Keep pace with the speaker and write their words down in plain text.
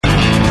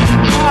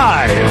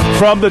Live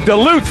from the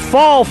Duluth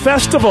Fall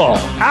Festival,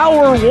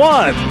 Hour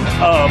 1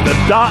 of the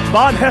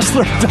Von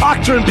Haessler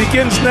Doctrine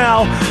begins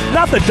now.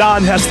 Not the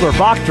Don Haessler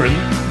Doctrine,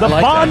 the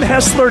Von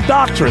Haessler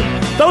Doctrine.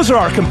 Those are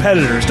our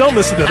competitors. Don't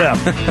listen to them.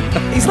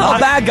 He's not a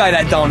bad guy,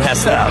 that Don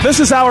Haessler. This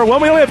is Hour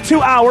 1. We only have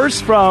 2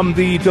 hours from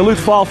the Duluth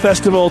Fall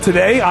Festival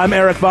today. I'm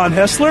Eric Von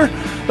Haessler.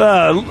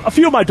 A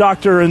few of my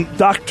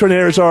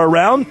doctrinaires are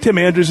around. Tim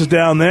Andrews is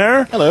down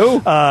there.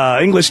 Hello.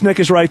 English Nick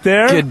is right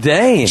there. Good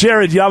day.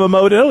 Jared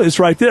Yamamoto is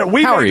right there.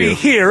 We will be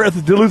here at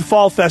the Duluth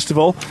Fall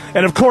Festival.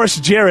 And, of course,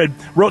 Jared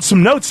wrote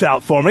some notes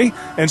out for me,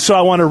 and so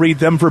I want to read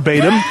them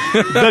verbatim.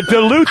 The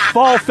Duluth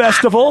Fall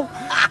Festival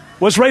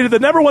was rated the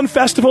number 1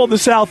 festival in the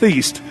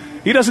Southeast.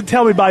 He doesn't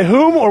tell me by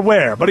whom or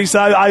where, but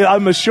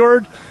I'm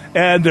assured.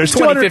 And there's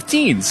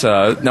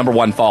 2015's number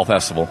 1 fall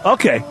festival.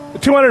 Okay.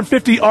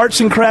 250 arts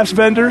and crafts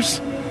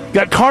vendors.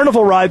 Got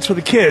carnival rides for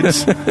the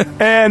kids.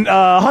 And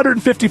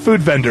 150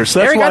 food vendors. So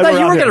that's Eric, I thought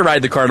you were going to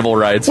ride the carnival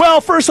rides. Well,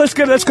 first, let's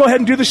go ahead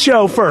and do the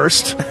show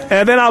first.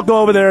 And then I'll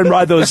go over there and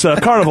ride those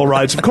carnival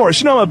rides, of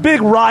course. You know, I'm a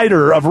big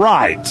rider of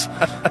rides.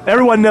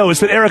 Everyone knows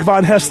that Eric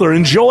Von Haessler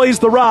enjoys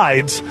the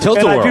rides.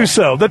 Tilt-a-whirl. And I do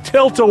so. The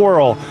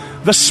tilt-a-whirl.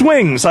 The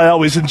swings I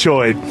always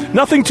enjoyed.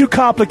 Nothing too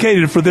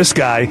complicated for this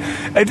guy.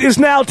 It is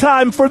now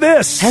time for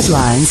this.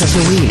 Headlines of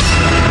the week.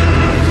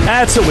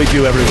 That's what we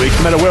do every week,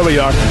 no matter where we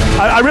are.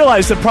 I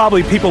realize that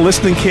probably people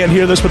listening can't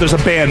hear this, but there's a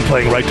band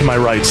playing right to my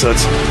right, so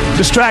it's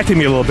distracting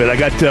me a little bit. I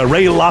got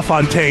Ray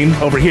LaFontaine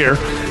over here,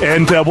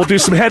 and we'll do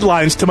some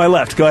headlines to my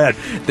left. Go ahead.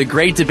 The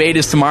great debate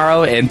is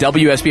tomorrow, and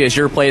WSB is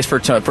your place for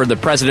the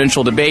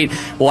presidential debate.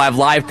 We'll have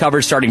live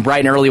coverage starting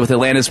bright and early with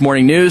Atlanta's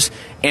Morning News.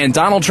 And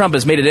Donald Trump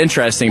has made it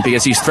interesting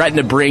because he's threatened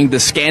to bring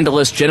the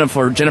scandalous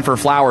Jennifer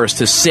Flowers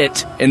to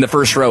sit in the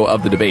first row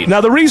of the debate.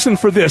 Now, the reason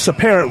for this,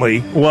 apparently,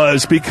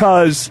 was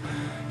because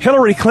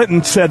Hillary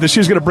Clinton said that she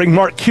was going to bring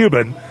Mark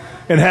Cuban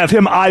and have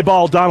him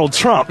eyeball Donald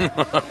Trump.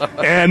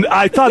 And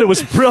I thought it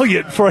was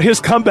brilliant for his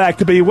comeback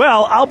to be,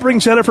 well, I'll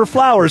bring Jennifer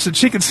Flowers and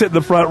she can sit in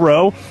the front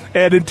row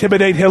and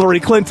intimidate Hillary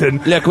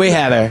Clinton. Look, we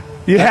have her.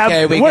 We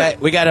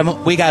got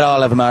them. We got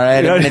all of them. All right.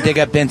 I'm going to dig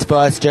up Vince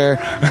Foster,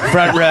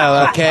 front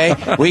row. Okay.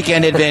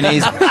 Weekend at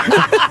Vinny's.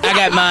 I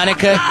got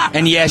Monica,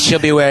 and yes, she'll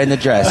be wearing the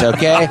dress.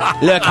 Okay.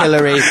 Look,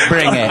 Hillary,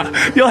 bring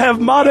it. You'll have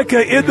Monica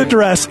in the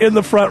dress in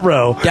the front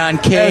row. Don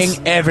King,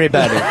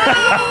 everybody.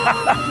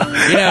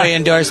 You know he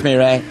endorsed me,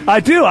 right?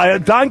 I do.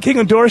 Don King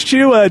endorsed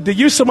you. To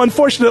use some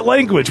unfortunate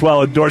language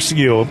while endorsing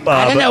you.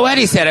 I don't know what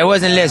he said. I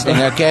wasn't listening.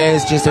 Okay. I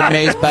was just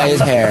amazed by his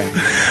hair.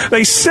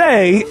 They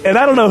say, and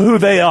I don't know who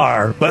they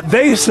are, but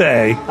they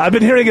say, I've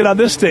been hearing it on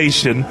this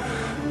station,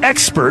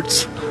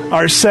 experts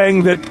are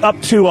saying that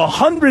up to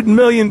 100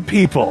 million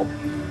people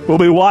will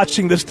be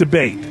watching this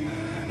debate.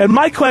 And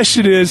my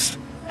question is,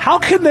 how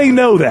can they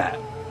know that?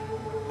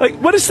 Like,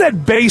 what is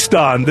that based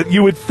on, that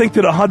you would think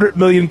that 100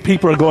 million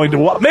people are going to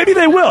watch? Maybe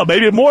they will.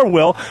 Maybe more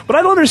will. But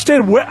I don't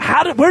understand,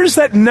 where does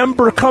that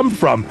number come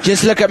from?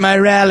 Just look at my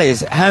rallies.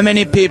 How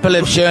many people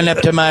have shown up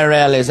to my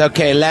rallies?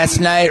 Okay,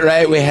 last night,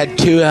 right, we had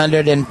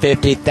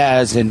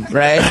 250,000,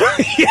 right?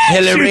 Yes,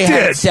 Hillary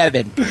had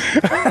 7.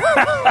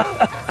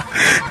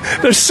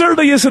 There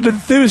certainly is an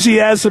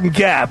enthusiasm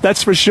gap,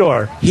 that's for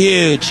sure.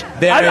 Huge.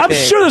 I'm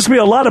sure there's going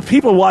to be a lot of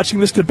people watching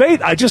this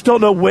debate. I just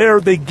don't know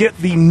where they get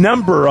the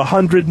number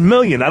 100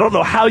 million. I don't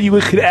know how you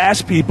could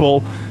ask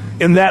people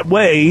in that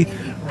way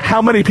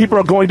how many people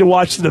are going to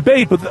watch the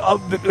debate, but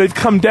they've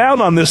come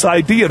down on this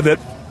idea that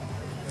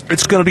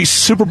it's going to be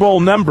Super Bowl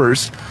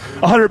numbers,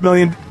 100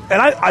 million.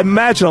 And I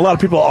imagine a lot of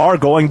people are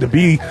going to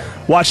be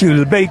watching the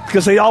debate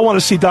because they all want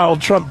to see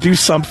Donald Trump do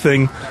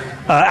something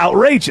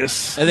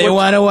outrageous. They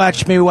want to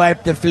watch me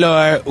wipe the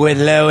floor with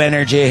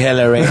low-energy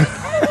Hillary.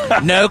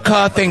 No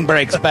coughing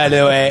breaks, by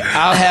the way.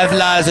 I'll have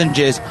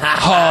lozenges.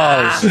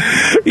 Halls.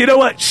 You know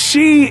what?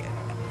 She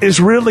is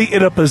really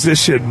in a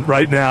position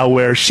right now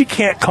where she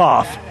can't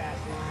cough.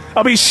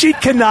 I mean, she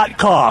cannot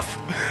cough.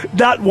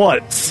 Not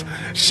once.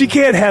 She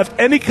can't have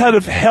any kind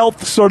of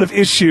health sort of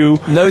issue.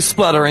 No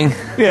spluttering.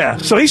 Yeah,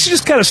 so he should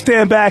just kind of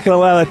stand back and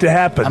allow that to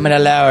happen. I'm going to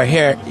allow her.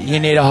 Here, you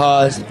need a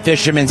hose.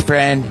 Fisherman's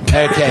friend.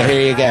 Okay,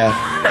 here you go.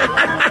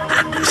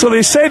 So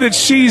they say that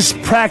she's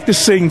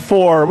practicing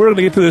for, we're going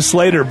to get to this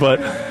later,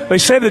 but they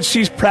say that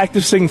she's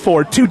practicing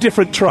for 2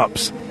 different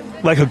Trumps,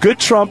 like a good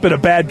Trump and a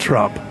bad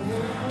Trump.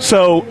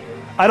 So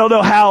I don't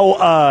know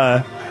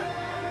how...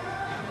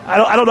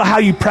 I don't know how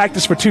you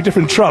practice for 2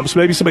 different Trumps.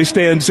 Maybe somebody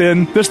stands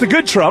in. There's the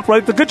good Trump,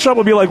 right? The good Trump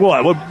would be like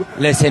what?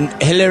 Listen,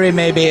 Hillary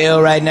may be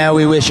ill right now.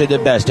 We wish her the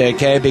best,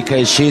 okay?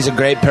 Because she's a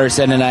great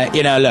person, and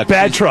look.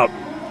 Bad Trump.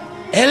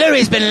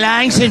 Hillary's been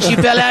lying since she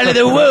fell out of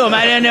the womb.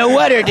 I don't know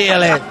what her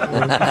deal is.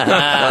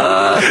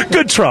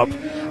 Good Trump.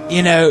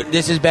 You know,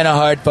 this has been a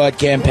hard-fought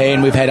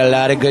campaign. We've had a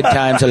lot of good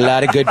times, a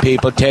lot of good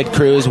people. Ted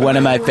Cruz, one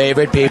of my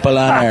favorite people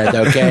on earth,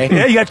 okay?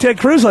 Yeah, you got Ted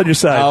Cruz on your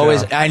side.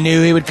 Always. I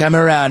knew he would come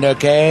around,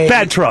 okay?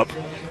 Bad Trump.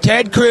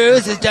 Ted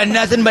Cruz has done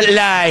nothing but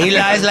lie. He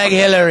lies like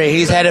Hillary.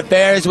 He's had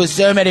affairs with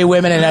so many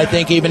women and I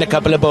think even a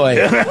couple of boys.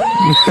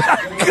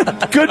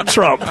 Good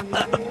Trump.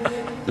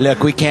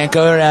 Look, we can't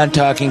go around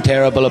talking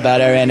terrible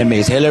about our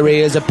enemies. Hillary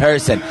is a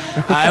person.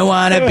 I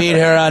want to beat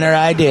her on her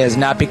ideas,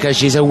 not because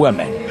she's a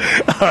woman.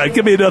 All right,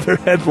 give me another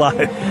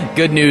headline.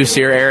 Good news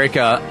here, Eric.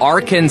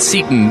 Arkin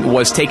Seaton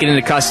was taken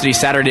into custody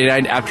Saturday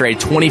night after a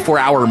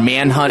 24-hour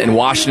manhunt in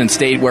Washington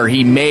State where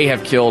he may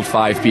have killed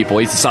 5 people.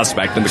 He's a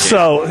suspect in the case.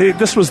 So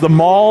this was the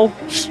mall?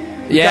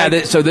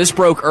 Yeah, so this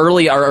broke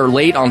early or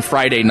late on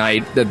Friday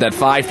night that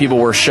 5 people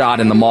were shot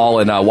in the mall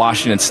in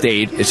Washington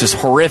State. It's just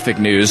horrific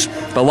news,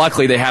 but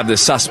luckily they have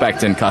this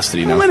suspect in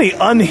custody now. How many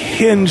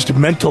unhinged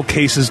mental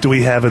cases do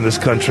we have in this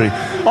country?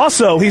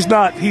 Also, he's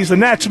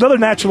another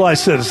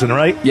naturalized citizen,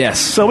 right? Yes.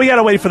 So we got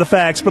to wait for the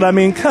facts, but I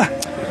mean...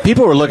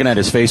 People were looking at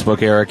his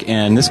Facebook, Eric,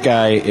 and this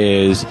guy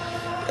is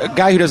a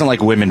guy who doesn't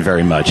like women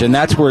very much, and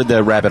that's where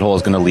the rabbit hole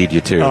is going to lead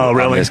you to. Oh,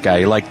 really? This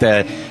guy,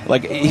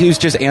 he was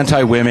just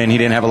anti-women. He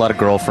didn't have a lot of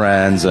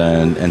girlfriends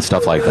and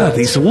stuff like that.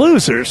 These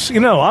losers.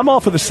 I'm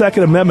all for the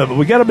Second Amendment, but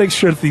we got to make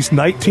sure that these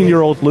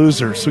 19-year-old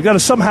losers, we got to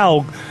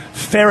somehow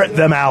ferret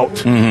them out.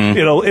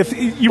 Mm-hmm.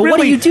 If you what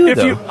do you do,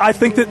 though? I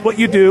think that what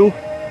you do.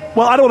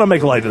 Well, I don't want to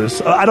make light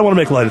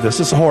of this.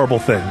 It's a horrible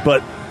thing,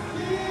 but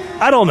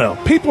I don't know.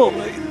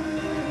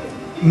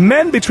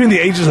 Men between the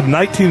ages of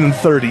 19 and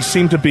 30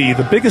 seem to be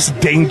the biggest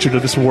danger to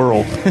this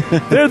world.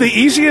 They're the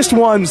easiest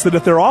ones that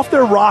if they're off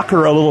their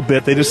rocker a little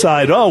bit, they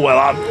decide,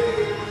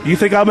 you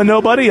think I'm a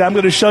nobody? I'm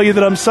going to show you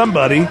that I'm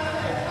somebody.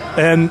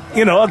 And,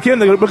 again,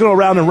 we're going to go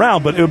round and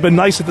round, but it would have been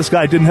nice if this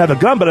guy didn't have a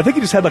gun, but I think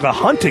he just had a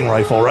hunting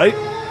rifle, right?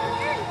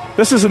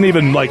 This isn't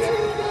even,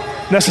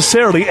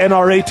 necessarily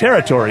NRA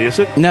territory, is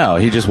it? No,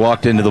 he just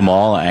walked into the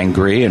mall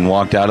angry and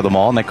walked out of the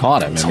mall, and they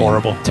caught him. It's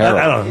horrible. Terrible.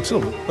 I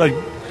don't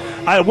know.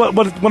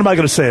 What am I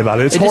going to say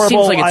about it? It's It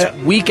horrible. just seems like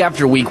it's week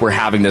after week we're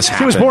having this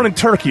happen. He was born in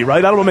Turkey, right?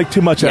 I don't want to make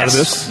too much out of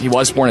this. He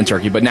was born in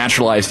Turkey, but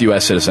naturalized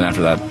U.S. citizen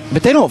after that.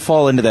 But they don't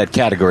fall into that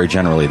category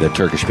generally, the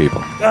Turkish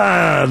people.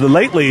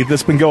 Lately,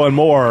 that's been going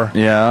more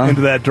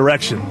into that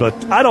direction. But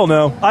I don't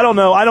know. I don't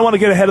want to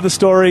get ahead of the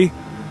story.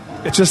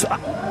 It's just...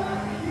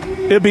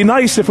 It'd be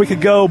nice if we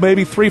could go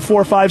maybe 3,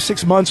 4, 5,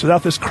 6 months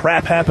without this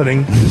crap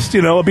happening. Just,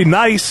 it'd be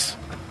nice.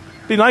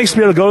 It'd be nice to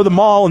be able to go to the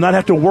mall and not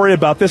have to worry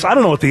about this. I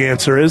don't know what the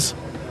answer is.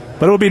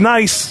 But it would be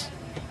nice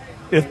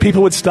if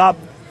people would stop,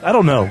 I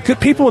don't know,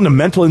 get people into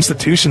mental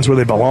institutions where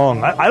they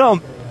belong. I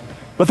don't.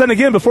 But then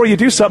again, before you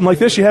do something like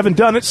this, you haven't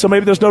done it, so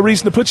maybe there's no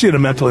reason to put you in a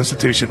mental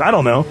institution. I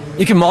don't know.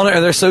 You can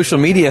monitor their social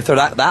media if they're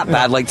that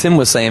bad, like Tim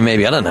was saying,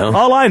 maybe. I don't know.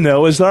 All I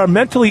know is that our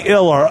mentally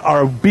ill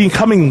are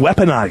becoming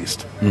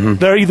weaponized. Mm-hmm.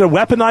 They're either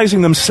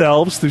weaponizing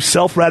themselves through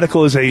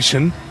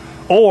self-radicalization,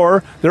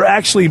 or they're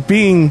actually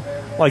being,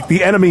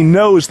 the enemy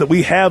knows that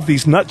we have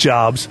these nut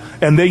jobs,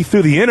 and they,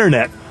 through the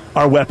internet,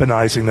 are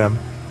weaponizing them.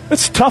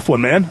 It's a tough one,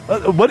 man.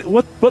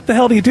 What the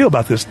hell do you do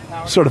about this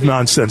sort of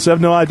nonsense? I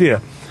have no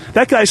idea.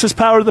 That guy says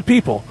power to the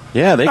people.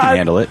 Yeah, they can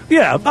handle it.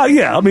 Yeah.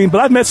 But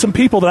I've met some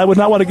people that I would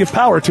not want to give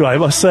power to, I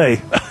must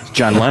say.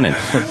 John Lennon.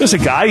 There's a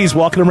guy, he's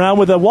walking around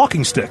with a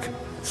walking stick.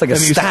 It's like a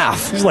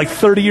staff. He's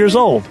 30 years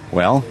old.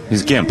 Well,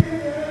 he's GIMP.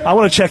 I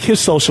want to check his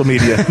social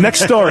media.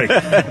 Next story.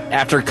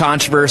 After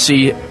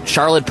controversy,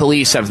 Charlotte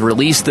police have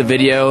released the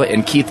video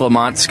in Keith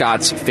Lamont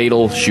Scott's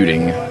fatal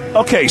shooting.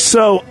 Okay,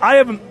 so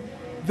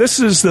this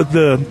is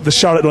the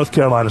Charlotte, North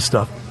Carolina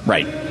stuff.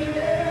 Right.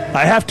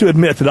 I have to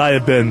admit that I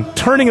have been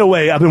turning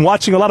away. I've been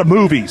watching a lot of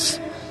movies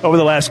over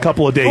the last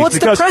couple of days. Well, it's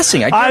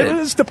depressing. I get it.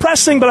 It's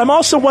depressing, but I'm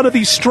also one of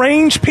these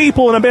strange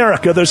people in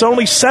America. There's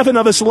only 7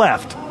 of us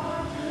left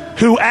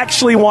who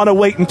actually want to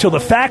wait until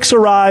the facts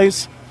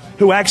arise,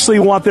 who actually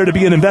want there to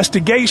be an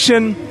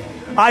investigation.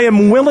 I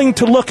am willing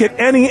to look at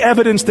any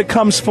evidence that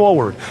comes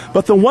forward.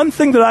 But the one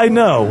thing that I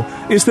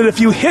know is that if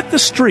you hit the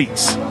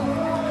streets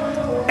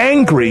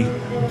angry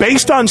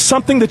based on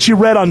something that you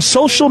read on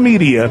social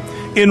media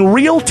in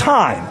real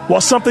time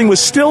while something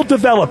was still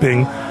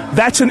developing,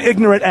 that's an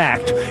ignorant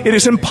act. It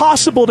is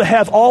impossible to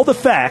have all the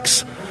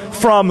facts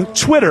from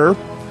Twitter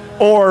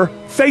or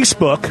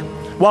Facebook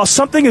while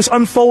something is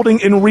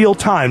unfolding in real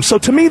time. So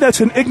to me, that's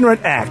an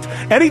ignorant act.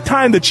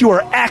 Anytime that you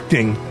are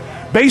acting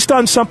based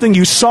on something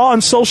you saw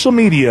on social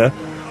media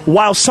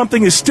while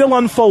something is still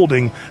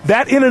unfolding,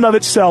 that in and of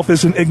itself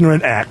is an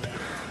ignorant act.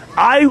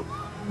 I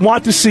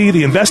want to see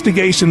the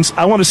investigations.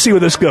 I want to see where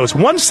this goes.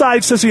 One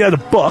side says he had a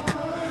book.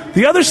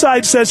 The other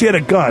side says he had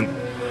a gun.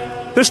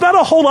 There's not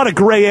a whole lot of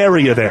gray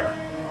area there.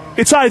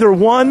 It's either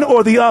one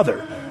or the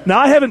other. Now,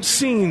 I haven't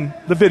seen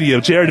the video.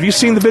 Jared, have you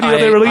seen the video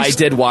they released?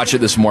 I did watch it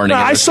this morning.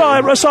 I saw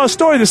a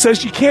story that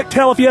says you can't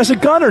tell if he has a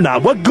gun or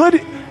not. What good?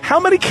 How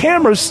many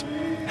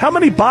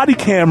body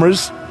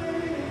cameras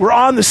were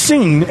on the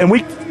scene, and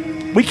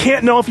we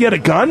can't know if he had a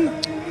gun?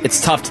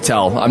 It's tough to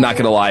tell. I'm not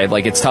going to lie.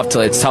 It's tough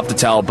to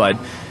tell, but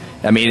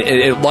I mean,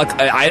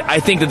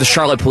 I think that the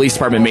Charlotte Police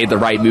Department made the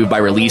right move by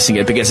releasing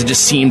it, because it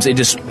just seems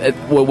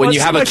when you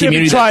have a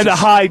community trying to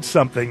hide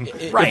something,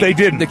 right, if they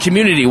didn't. The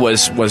community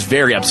was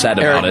very upset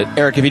about it.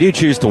 Eric, if you do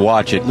choose to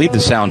watch it, leave the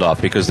sound off,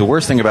 because the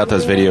worst thing about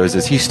those videos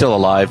is he's still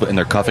alive and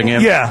they're cuffing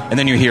him. Yeah, and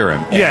then you hear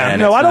him. Yeah,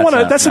 no, I don't want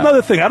to. That's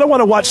another thing. I don't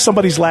want to watch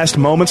somebody's last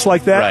moments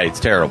like that. Right, it's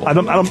terrible.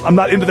 I'm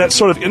not into that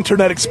sort of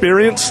internet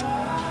experience.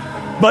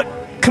 But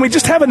can we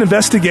just have an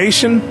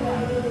investigation?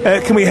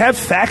 Can we have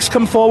facts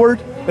come forward?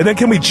 And then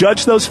can we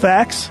judge those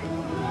facts?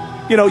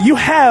 You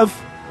have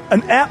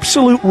an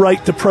absolute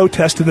right to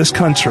protest in this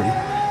country.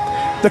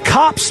 The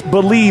cops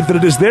believe that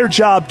it is their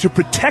job to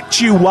protect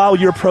you while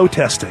you're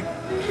protesting.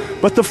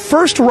 But the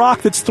first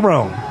rock that's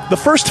thrown, the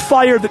first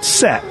fire that's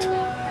set,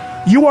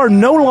 you are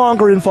no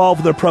longer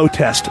involved with a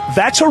protest.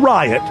 That's a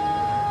riot.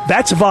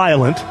 That's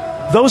violent.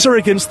 Those are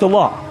against the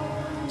law.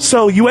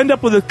 So you end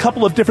up with a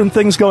couple of different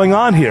things going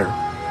on here.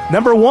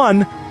 Number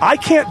one, I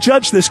can't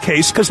judge this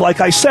case because, like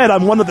I said,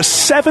 I'm one of the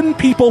 7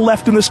 people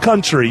left in this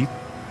country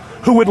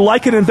who would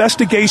like an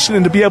investigation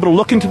and to be able to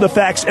look into the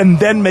facts and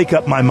then make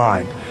up my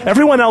mind.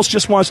 Everyone else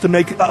just wants to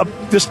make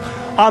just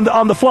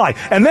on the fly.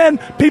 And then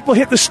people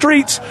hit the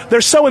streets.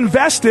 They're so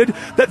invested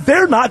that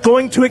they're not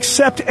going to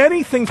accept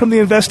anything from the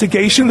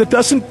investigation that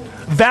doesn't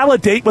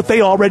validate what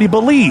they already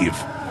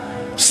believe.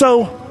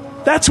 So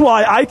that's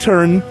why I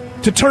turn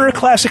to Turner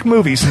Classic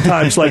Movies in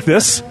times like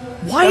this.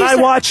 I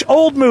watch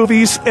old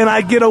movies, and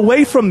I get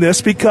away from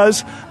this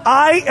because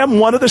I am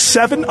one of the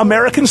 7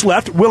 Americans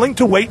left willing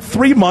to wait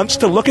 3 months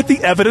to look at the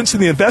evidence in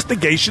the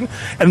investigation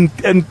and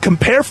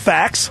compare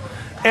facts.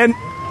 And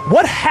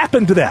what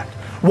happened to that?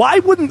 Why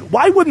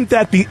wouldn't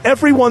that be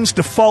everyone's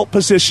default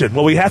position?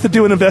 Well, we have to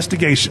do an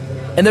investigation.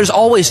 And there's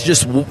always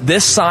just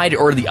this side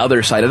or the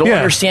other side. I don't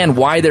understand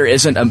why there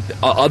isn't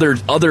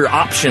other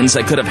options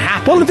that could have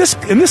happened. Well,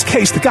 in this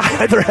case, the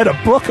guy either had a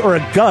book or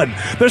a gun.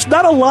 There's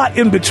not a lot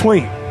in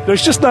between.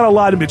 There's just not a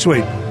lot in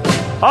between.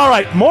 All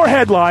right, more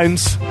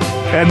headlines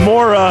and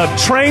more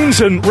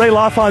trains and Ray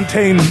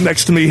LaFontaine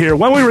next to me here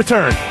when we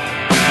return.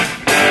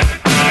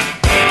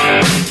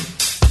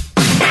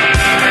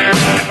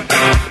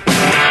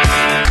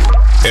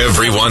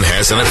 Everyone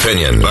has an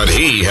opinion, but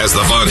he has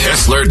the Von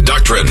Haessler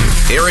Doctrine.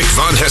 Eric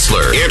Von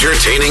Haessler,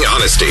 entertaining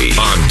honesty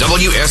on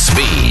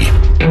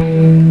WSB.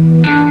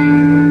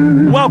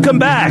 Welcome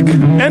back.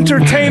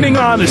 Entertaining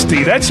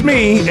honesty. That's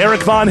me,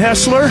 Eric Von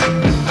Haessler.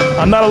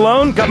 I'm not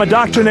alone. Got my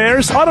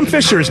Doctrinaires. Autumn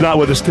Fisher is not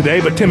with us today,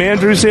 but Tim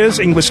Andrews is.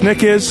 English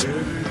Nick is.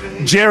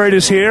 Jared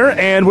is here,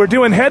 and we're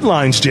doing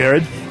headlines,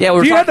 Jared. Yeah,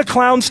 Do you have the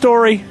clown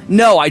story?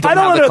 No, I don't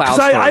have the clown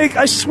story.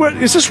 I swear,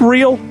 is this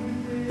real?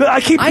 I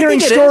keep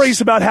hearing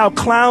stories about how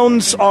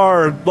clowns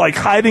are like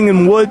hiding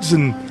in woods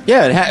and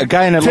a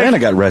guy in Atlanta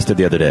got arrested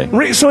the other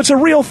day. So it's a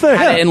real thing.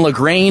 In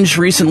LaGrange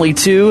recently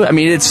too. I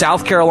mean, it's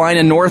South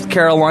Carolina, North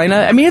Carolina.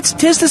 I mean,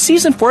 tis the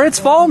season for it. It's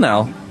fall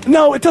now.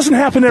 No, it doesn't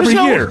happen every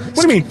year. What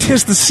do you mean,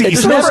 tis the season?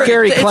 It's no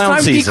scary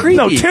clown season.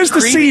 No, tis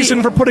the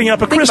season for putting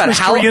up a Christmas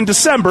tree in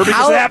December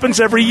because it happens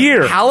every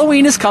year.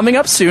 Halloween is coming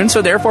up soon,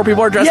 so therefore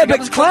people are dressing up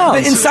as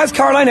clowns. But in South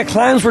Carolina,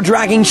 clowns were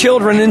dragging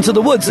children into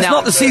the woods. It's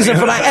not the season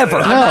for that ever.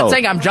 I'm not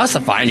saying I'm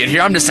justifying it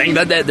here. I'm just saying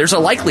that there's a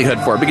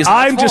likelihood for it. Because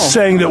I'm just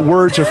saying that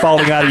words are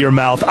falling out of your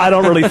mouth. I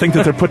don't really think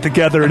that they're put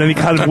together in any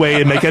kind of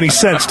way and make any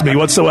sense to me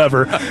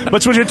whatsoever.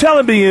 But what you're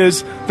telling me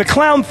is the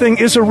clown thing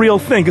is a real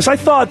thing. Because I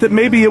thought that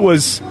maybe it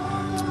was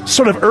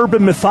sort of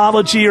urban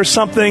mythology or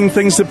something,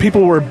 things that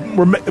people were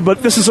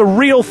but this is a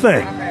real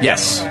thing.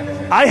 Yes.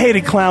 I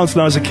hated clowns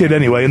when I was a kid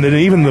anyway, and then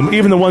even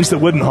the ones that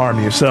wouldn't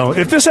harm you. So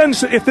if this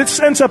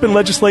ends up in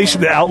legislation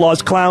that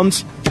outlaws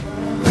clowns,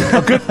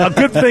 a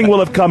good thing will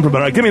have come from it.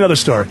 All right, give me another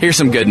story. Here's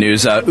some good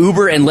news.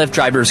 Uber and Lyft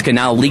drivers can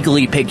now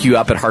legally pick you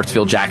up at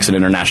Hartsfield-Jackson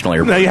International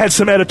Airport. Now, you had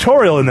some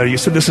editorial in there. You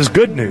said this is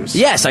good news.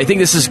 Yes, I think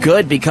this is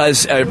good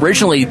because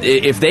originally,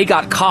 if they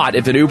got caught,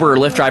 if an Uber or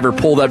Lyft driver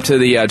pulled up to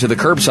the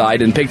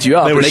curbside and picked you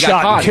up, they were got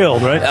shot caught, and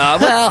killed, right?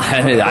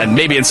 Well,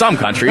 maybe in some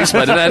countries,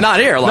 but not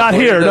here. Not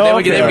here. They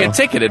would get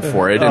ticketed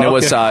for it, and it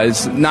was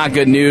it's not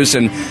good news.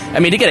 And I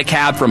mean, to get a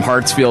cab from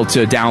Hartsfield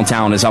to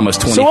downtown is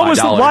almost $25.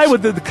 So why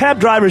would the cab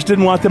drivers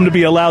didn't want them to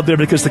be allowed there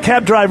because the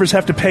cab drivers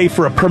have to pay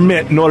for a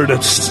permit in order to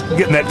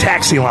get in that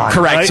taxi line.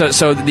 Correct. Right?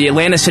 So the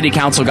Atlanta City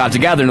Council got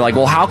together and they're like,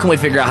 well, how can we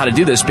figure out how to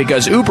do this?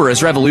 Because Uber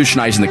is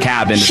revolutionizing the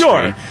cab industry.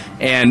 Sure.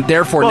 And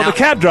therefore the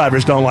cab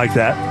drivers don't like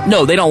that.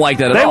 No, they don't like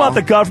that at all. They want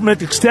the government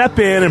to step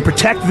in and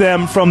protect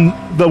them from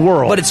the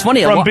world. But it's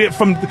funny.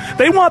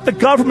 They want the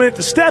government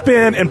to step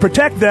in and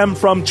protect them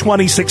from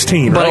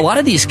 2016. But a lot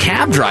of these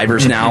cab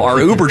drivers now are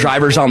Uber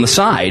drivers on the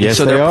side. Yes,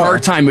 so they're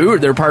part-time Uber.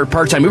 They're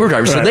part-time Uber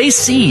drivers. Right. So they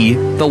see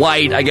the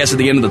light, I guess, at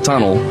the end of the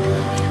tunnel.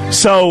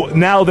 So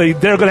now they're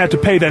going to have to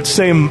pay that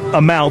same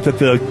amount that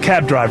the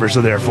cab drivers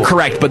are there for.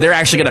 Correct, but they're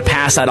actually going to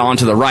pass that on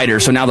to the rider.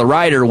 So now the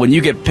rider, when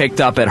you get picked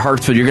up at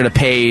Hartsfield, you're going to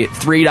pay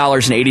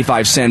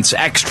 $3.85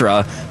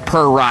 extra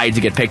per ride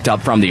to get picked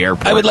up from the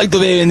airport. I would like to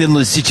weigh in on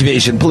the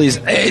situation, please.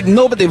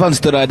 Nobody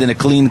wants to ride in a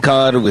clean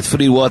car with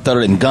free water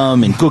and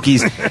gum and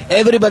cookies.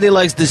 Everybody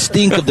likes the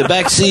stink of the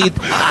back seat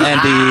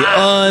and the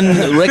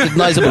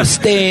unrecognizable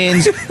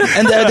stains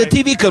and the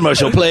TV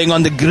commercial playing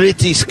on the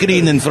gritty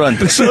screen in front.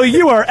 So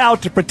you are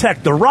out to protect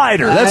the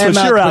rider. That's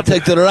what you're out to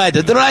protect the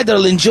rider. The rider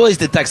enjoys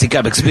the taxi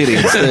cab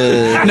experience.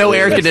 No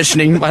air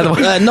conditioning, by the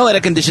way. No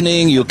air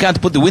conditioning. You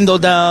can't put the window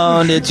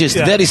down. It's just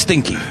very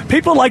stinky.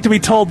 People like to be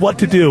told what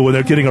to do when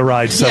they're getting a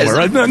ride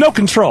somewhere. Yes. Right? No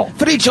control.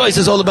 Free choice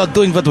is all about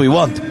doing what we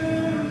want.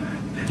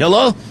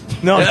 Hello?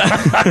 No,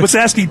 I was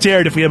asking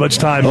Jared if we have much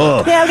time.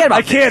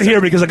 I can't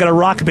hear because I got a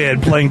rock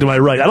band playing to my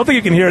right. I don't think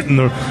you can hear it in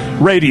the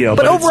radio.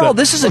 But overall,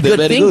 this is a good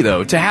thing,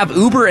 though, to have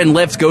Uber and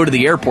Lyft go to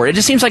the airport. It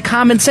just seems like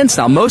common sense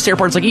now. Most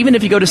airports, like even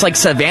if you go to like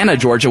Savannah,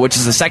 Georgia, which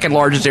is the second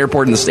largest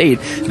airport in the state,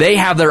 they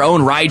have their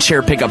own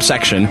rideshare pickup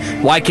section.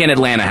 Why can't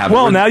Atlanta have it?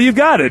 Well, now you've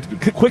got it.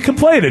 Quit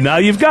complaining. Now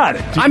you've got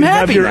it. I'm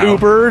happy You have your now.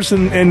 Ubers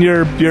and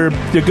your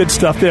good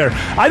stuff there.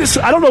 I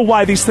don't know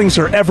why these things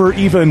are ever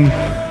even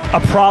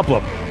a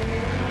problem.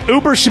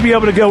 Uber should be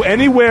able to go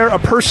anywhere a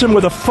person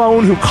with a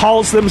phone who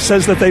calls them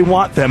says that they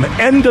want them.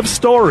 End of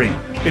story.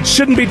 It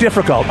shouldn't be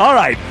difficult. All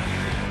right.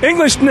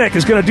 English Nick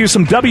is going to do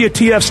some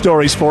WTF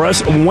stories for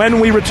us when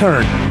we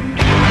return.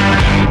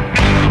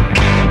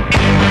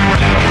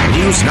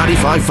 News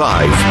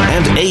 95.5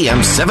 and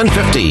AM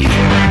 750.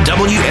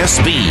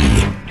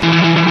 WSB.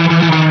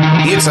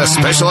 It's a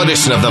special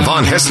edition of the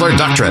Von Haessler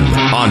Doctrine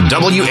on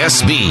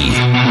WSB.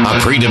 A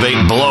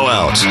pre-debate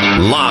blowout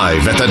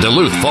live at the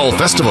Duluth Fall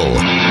Festival.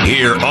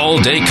 Hear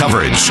all-day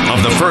coverage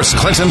of the first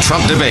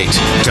Clinton-Trump debate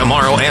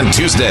tomorrow and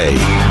Tuesday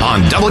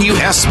on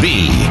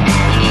WSB.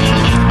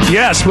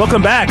 Yes,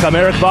 welcome back. I'm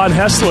Eric Von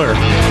Haessler.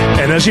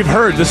 And as you've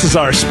heard, this is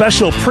our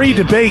special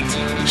pre-debate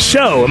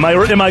show. Am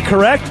I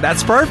correct?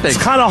 That's perfect. It's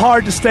kind of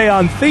hard to stay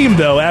on theme,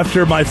 though,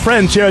 after my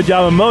friend Jared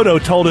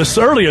Yamamoto told us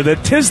earlier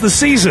that 'tis the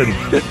season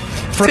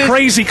for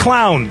crazy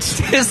clowns.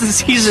 'Tis the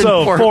season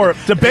for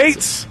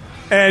debates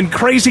and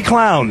crazy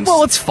clowns.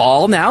 Well, it's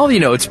fall now. You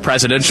know, it's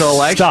presidential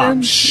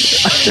election.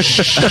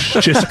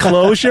 Stop. Just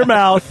close your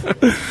mouth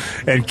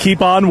and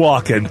keep on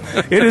walking.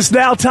 It is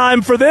now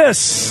time for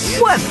this.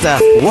 What the?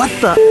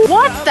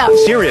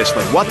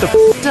 Seriously, what the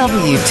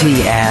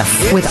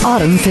WTF with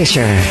Autumn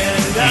Fisher.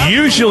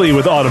 Usually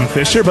with Autumn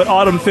Fisher, but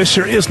Autumn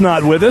Fisher is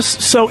not with us,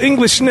 so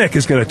English Nick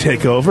is going to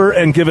take over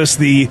and give us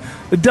the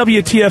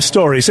WTF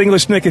stories.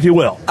 English Nick, if you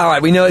will. All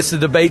right, we know it's the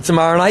debate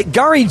tomorrow night.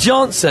 Gary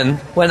Johnson,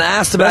 when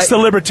asked about... That's the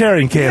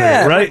Libertarian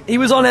candidate, right? He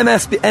was on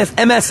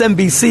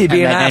MSNBC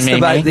being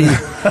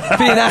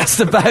asked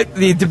about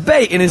the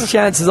debate and his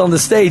chances on the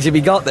stage if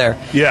he got there.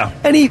 Yeah.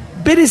 And he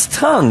bit his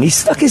tongue. He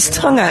stuck his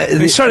tongue out.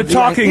 He started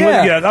talking.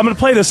 I'm going to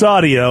play this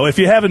audio. If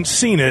you haven't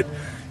seen it,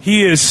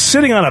 he is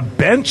sitting on a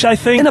bench, I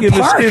think, in a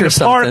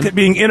park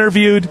being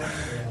interviewed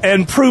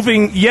and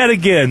proving yet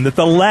again that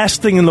the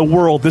last thing in the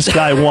world this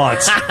guy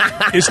wants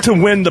is to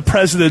win the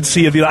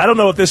presidency of the... I don't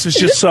know if this is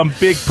just some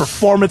big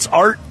performance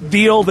art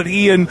deal that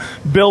he and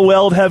Bill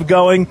Weld have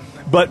going,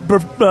 but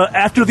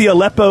after the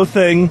Aleppo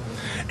thing,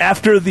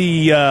 after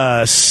the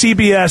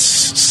CBS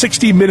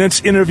 60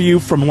 Minutes interview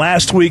from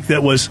last week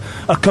that was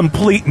a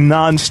complete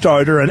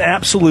non-starter, an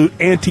absolute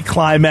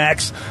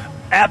anticlimax,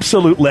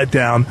 absolute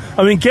letdown.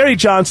 I mean, Gary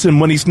Johnson,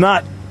 when he's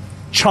not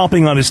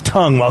chomping on his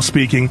tongue while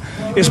speaking,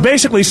 is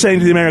basically saying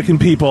to the American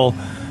people,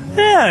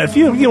 yeah, if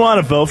you want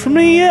to vote for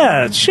me,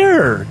 yeah,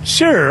 sure,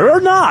 or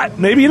not.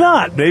 Maybe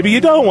not. Maybe you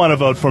don't want to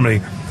vote for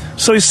me.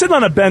 So he's sitting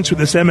on a bench with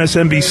this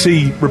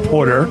MSNBC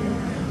reporter,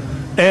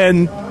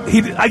 and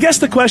I guess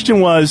the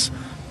question was,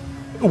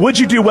 would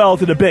you do well at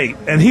the debate?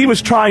 And he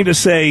was trying to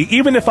say,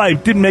 even if I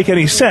didn't make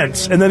any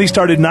sense, and then he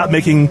started not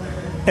making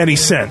any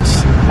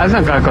sense. I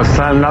think I could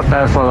stand up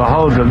there for the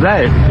whole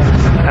debate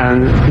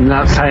and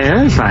not say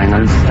anything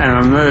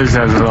and emerge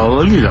as a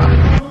leader.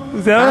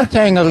 I'm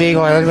saying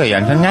illegal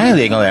aliens and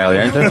non-illegal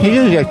aliens. If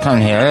you just come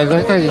here, and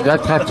if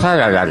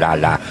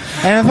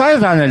I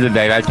was on the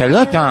debate, I'd say,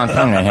 look, Donald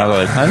Trump and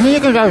Hillary Clinton, you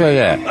can go over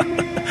there.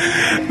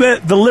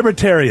 The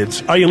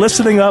libertarians, are you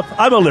listening up?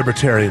 I'm a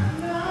libertarian.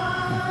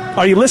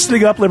 Are you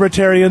listening up,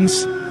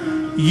 libertarians?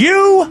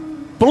 You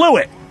blew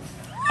it.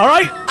 All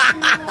right?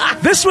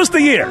 This was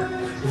the year.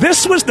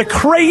 This was the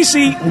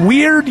crazy,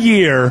 weird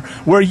year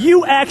where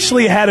you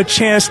actually had a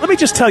chance. Let me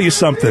just tell you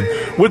something.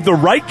 With the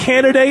right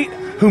candidate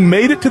who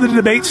made it to the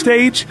debate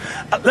stage,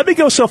 let me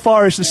go so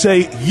far as to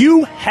say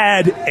you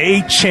had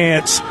a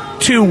chance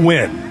to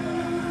win.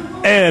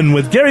 And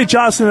with Gary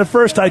Johnson at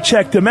first, I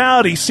checked him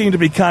out. He seemed to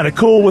be kind of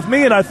cool with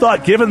me, and I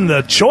thought, given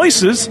the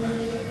choices,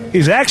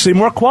 he's actually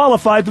more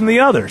qualified than the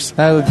others.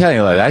 I will tell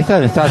you what, I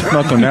started to stop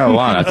smoking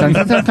marijuana.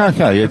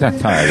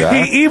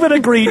 He even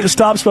agreed to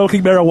stop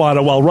smoking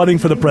marijuana while running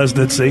for the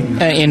presidency.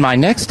 In my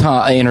next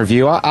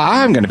interview,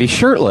 I'm going to be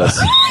shirtless.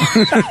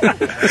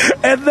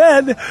 And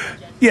then...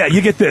 yeah,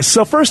 you get this.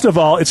 So first of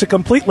all, it's a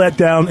complete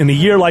letdown. In a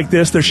year like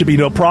this, there should be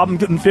no problem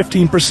getting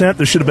 15%.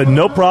 There should have been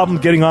no problem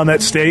getting on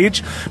that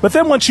stage. But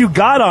then once you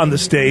got on the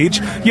stage,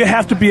 you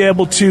have to be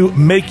able to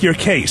make your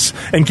case.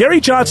 And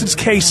Gary Johnson's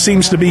case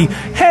seems to be,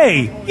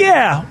 hey,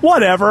 yeah,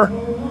 whatever.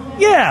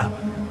 Yeah.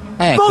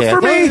 Vote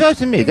for me. Vote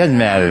for me. Doesn't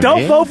matter.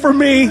 Don't vote for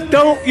me.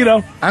 Don't,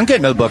 I'm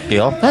getting a book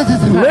deal.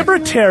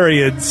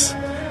 Libertarians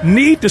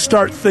need to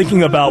start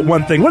thinking about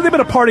one thing. What have they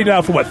been a party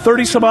now for,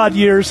 30-some-odd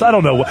years? I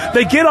don't know.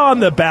 They get on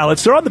the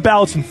ballots. They're on the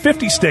ballots in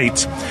 50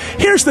 states.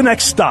 Here's the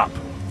next stop,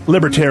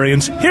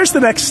 libertarians. Here's the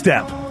next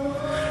step.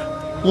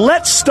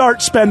 Let's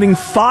start spending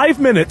 5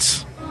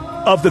 minutes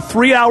of the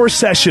 3-hour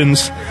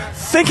sessions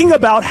thinking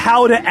about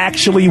how to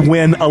actually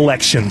win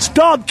elections.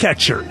 Dog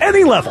catcher,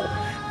 any level,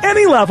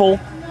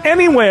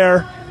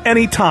 anywhere,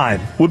 any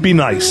time would be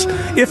nice.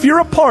 If you're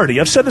a party,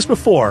 I've said this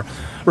before,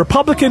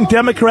 Republican,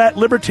 Democrat,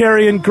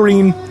 Libertarian,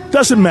 Green,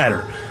 doesn't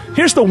matter.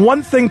 Here's the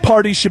one thing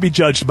parties should be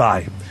judged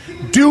by.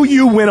 Do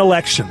you win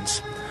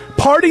elections?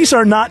 Parties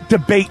are not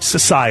debate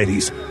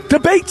societies.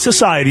 Debate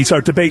societies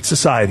are debate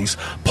societies.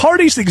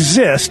 Parties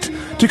exist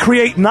to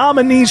create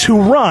nominees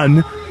who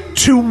run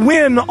to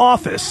win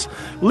office.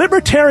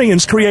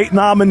 Libertarians create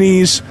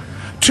nominees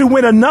to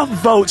win enough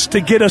votes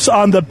to get us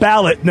on the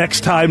ballot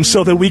next time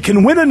so that we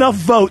can win enough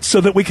votes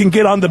so that we can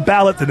get on the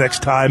ballot the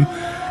next time.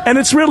 And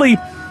it's really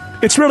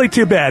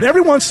too bad.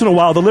 Every once in a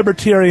while, the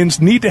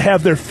Libertarians need to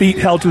have their feet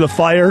held to the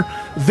fire.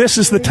 This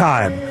is the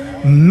time.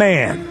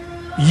 Man,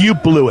 you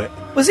blew it.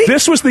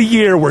 This was the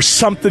year where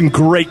something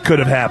great could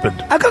have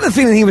happened. I got the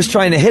feeling he was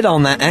trying to hit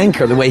on that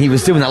anchor the way he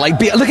was doing that.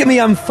 Like, look at me,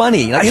 I'm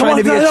funny. Like, trying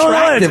to be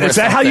attractive. Is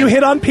that how you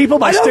hit on people?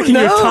 By sticking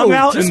your tongue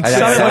out and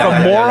sounding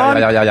like a moron?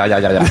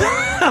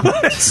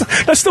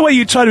 That's the way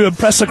you try to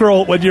impress a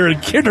girl when you're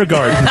in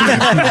kindergarten.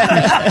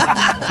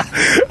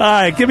 All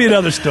right, give me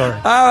another story.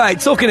 All right,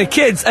 talking to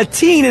kids, a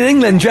teen in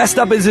England dressed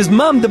up as his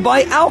mum to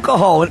buy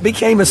alcohol, and it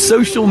became a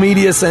social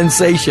media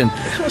sensation.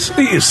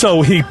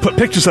 So he put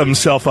pictures of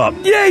himself up.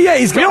 Yeah,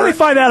 we only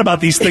find out about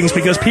these things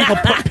because people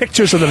put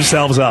pictures of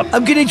themselves up.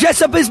 I'm going to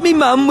dress up as me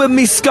mum with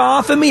me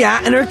scarf and me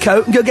hat and her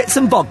coat and go get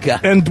some vodka.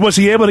 And was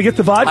he able to get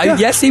the vodka?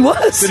 Yes, he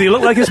was. Did he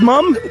look like his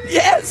mum?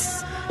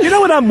 Yes. You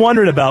know what I'm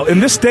wondering about in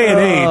this day and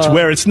age,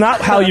 where it's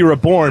not how you were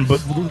born, but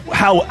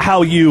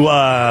how you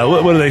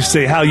what do they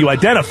say? How you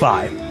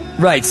identify.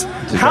 Right.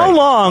 How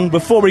long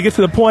before we get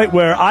to the point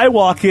where I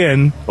walk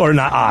in, or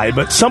not I,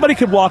 but somebody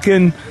could walk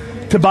in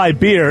to buy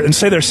beer and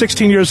say they're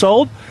 16 years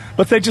old,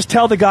 but they just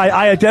tell the guy,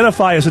 I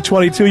identify as a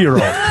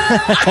 22-year-old.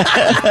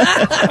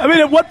 I mean,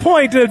 at what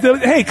point,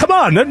 hey, come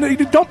on,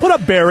 don't put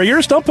up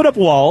barriers, don't put up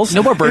walls.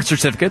 No more birth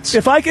certificates.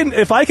 If I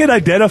can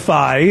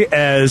identify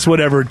as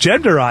whatever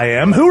gender I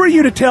am, who are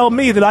you to tell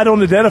me that I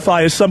don't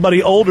identify as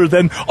somebody older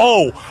than,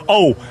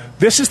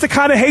 this is the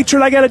kind of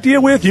hatred I got to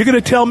deal with? You're going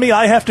to tell me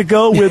I have to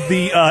go with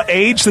the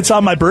age that's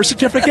on my birth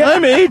certificate?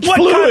 I'm age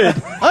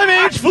fluid. I'm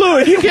age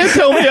fluid. You can't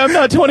tell me I'm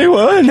not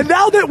 21. And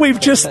now that we've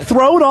just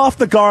thrown off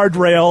the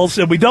guardrails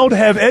and we don't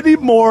have any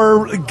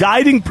more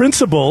guiding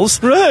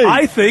principles, right.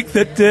 I think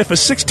that if a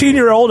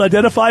 16-year-old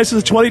identifies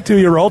as a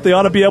 22-year-old, they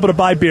ought to be able to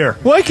buy beer.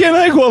 Why can't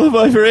I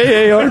qualify for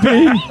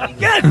AARP?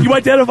 Yeah, you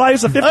identify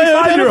as a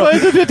 55-year-old. I identify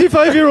as a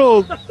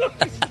 55-year-old.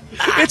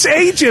 It's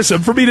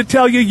ageism for me to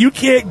tell you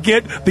can't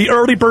get the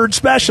early bird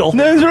special.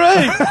 That's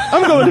right.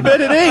 I'm going to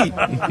bed at 8.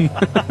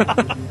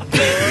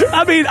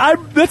 I mean,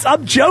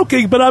 I'm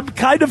joking, but I'm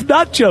kind of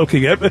not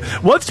joking.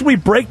 Once we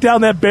break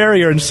down that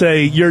barrier and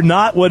say you're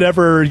not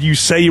whatever you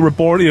say you were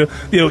born,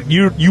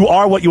 you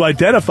are what you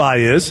identify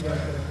as.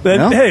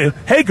 Then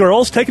hey,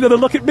 girls, take another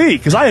look at me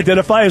because I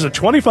identify as a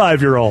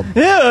 25-year-old.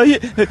 Yeah,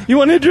 you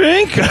want a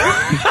drink?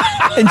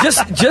 And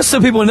just so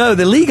people know,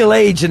 the legal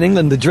age in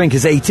England to drink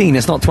is 18.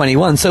 It's not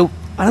 21. So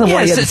I don't know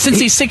why. Since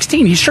he's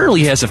 16, he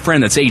surely has a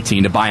friend that's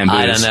 18 to buy him booze.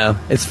 I don't know.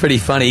 It's pretty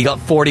funny. He got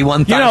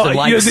 41,000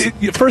 likes.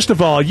 First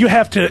of all, you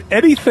have to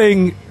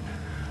anything.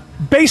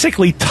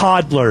 Basically,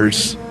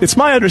 toddlers. It's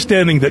my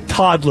understanding that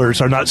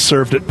toddlers are not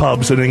served at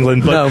pubs in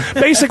England, but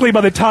basically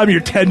by the time you're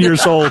 10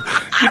 years old,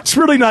 it's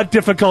really not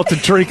difficult to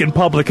drink in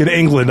public in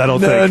England, I don't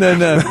think.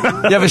 No.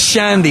 You have a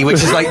shandy, which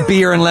is like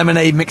beer and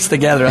lemonade mixed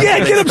together.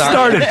 Get them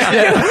started.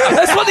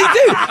 That's what they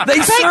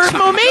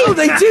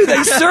do.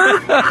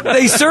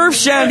 They serve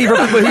shandy for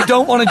people who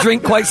don't want to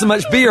drink quite so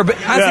much beer, but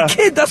as a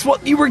kid, that's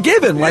what you were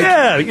given.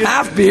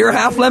 Half beer,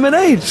 half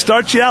lemonade.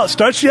 Start you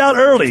out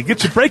early.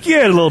 Break you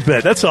in a little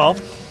bit, that's all.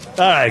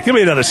 All right, give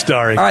me another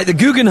story. All right, the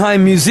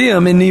Guggenheim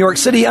Museum in New York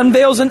City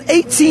unveils an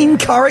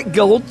 18-karat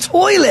gold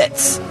toilet.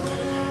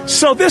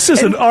 So this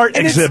is an art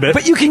exhibit,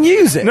 but you can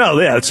use it. No,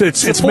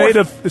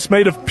 it's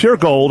made of pure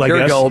gold, I guess.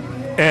 Pure gold,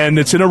 and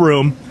it's in a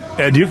room,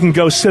 and you can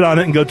go sit on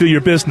it and go do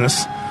your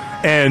business.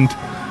 And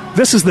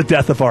this is the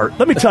death of art.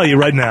 Let me tell you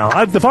right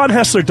now, the von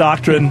Haessler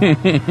Doctrine.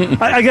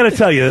 I got to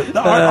tell you,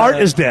 art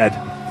is dead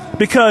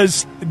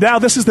because now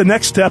this is the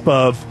next step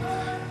of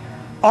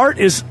art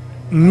is.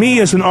 Me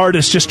as an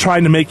artist just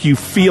trying to make you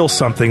feel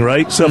something,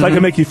 right? So if I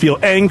can make you feel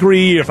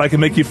angry, if I can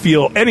make you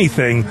feel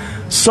anything,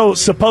 so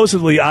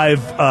supposedly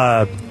I've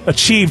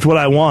achieved what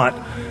I want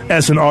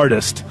as an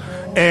artist.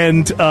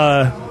 And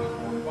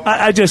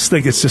I just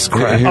think it's just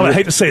crap. I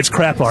hate to say it's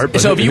crap art.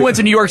 But so if you went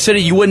to New York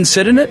City, you wouldn't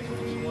sit in it?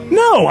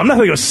 No, I'm not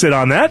going to go sit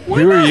on that.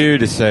 Who are you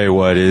to say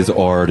what is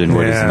art and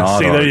what is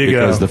not art? There you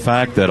because go. The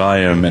fact that I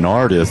am an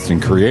artist and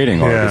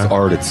creating art is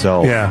art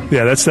itself. Yeah,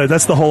 that's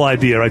the whole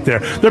idea right there.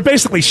 They're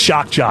basically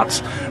shock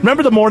jocks.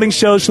 Remember the morning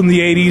shows from the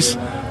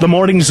 80s? The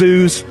morning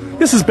zoos?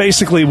 This is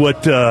basically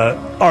what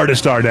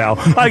artists are now.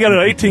 I got an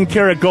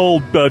 18-karat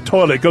gold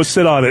toilet. Go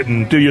sit on it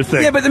and do your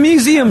thing. Yeah, but the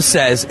museum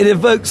says it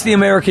evokes the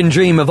American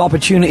dream of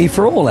opportunity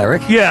for all,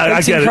 Eric. Yeah,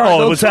 I get it.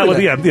 Oh, was that what?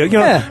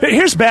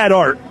 Here's bad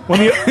art.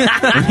 When you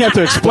have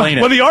to explain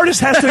it. When the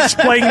artist has to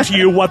explain to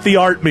you what the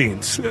art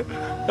means.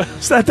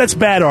 So that's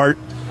bad art.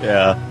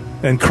 Yeah.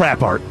 And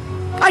crap art.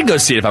 I'd go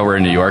see it if I were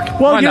in New York.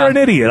 Well, you're an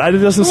idiot. It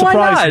doesn't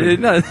surprise me.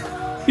 No.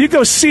 You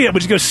go see it,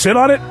 would you go sit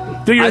on it?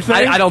 Do your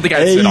thing? I don't think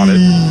I'd sit on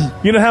it.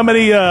 You know how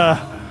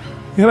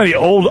many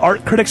old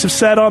art critics have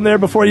sat on there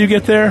before you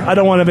get there? I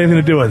don't want to have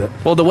anything to do with it.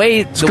 Well,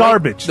 it's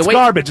garbage. It's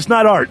garbage. It's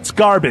not art. It's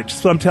garbage.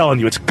 That's what I'm telling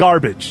you. It's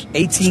garbage.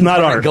 18 it's not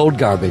art. Gold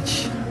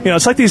garbage.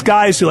 It's like these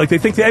guys who they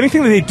think that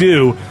anything that they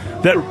do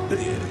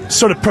that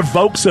sort of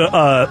provokes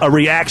a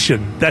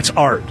reaction, that's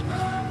art.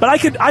 But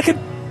I could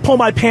pull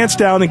my pants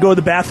down and go to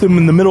the bathroom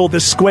in the middle of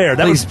this square.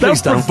 That would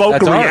provoke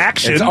that's a art.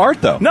 reaction. It's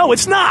art, though. No,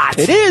 it's not.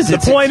 It is. The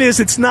point is,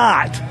 it's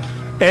not.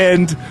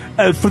 And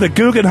for the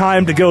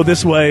Guggenheim to go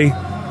this way,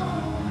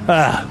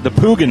 the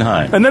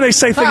Puggenheim, and then they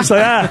say things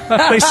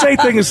they say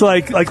things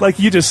like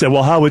you just said.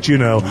 Well, how would you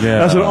know?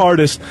 Yeah. As an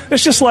artist,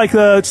 it's just like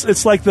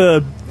it's like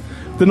the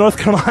North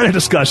Carolina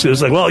discussion.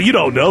 It's like, well, you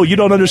don't know, you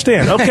don't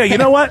understand. Okay, you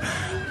know what?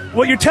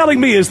 What you're telling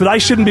me is that I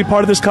shouldn't be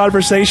part of this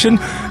conversation,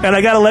 and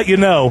I got to let you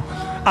know,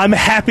 I'm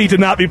happy to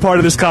not be part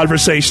of this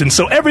conversation.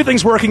 So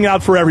everything's working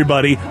out for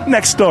everybody.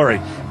 Next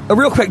story.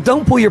 Real quick,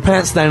 don't pull your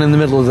pants down in the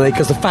middle of the day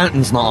because the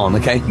fountain's not on,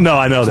 okay? No,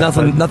 I know that.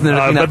 Nothing.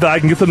 But I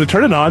can get them to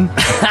turn it on.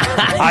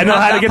 I know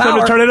how to get them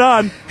to turn it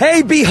on.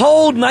 Hey,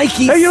 behold,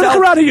 Nike. Hey, you look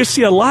around here, you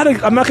see a lot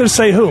of, I'm not going to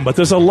say whom, but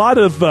there's a lot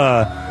of,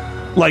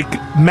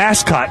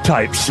 mascot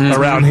types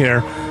around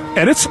here.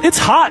 And it's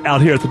hot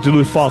out here at the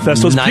Duluth Fall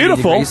Festival. It's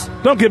beautiful. Degrees.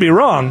 Don't get me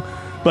wrong.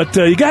 But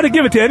you got to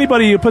give it to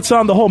anybody who puts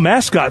on the whole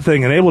mascot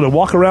thing and able to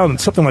walk around in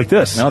something like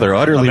this. No, they're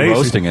utterly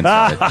roasting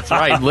inside. That's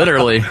right,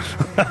 literally.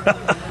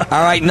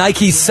 All right,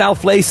 Nike's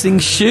self-lacing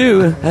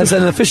shoe has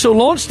an official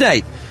launch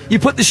date. You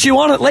put the shoe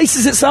on, it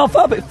laces itself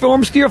up, it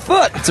forms to your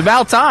foot. It's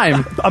about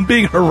time. I'm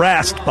being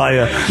harassed by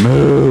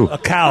a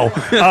cow.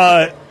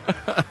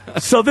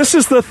 So this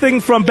is the thing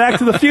from Back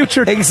to the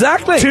Future.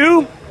 Exactly.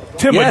 2?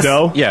 Tim would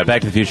know. Yeah,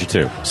 Back to the Future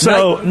 2.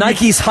 So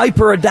Nike's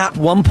Hyper Adapt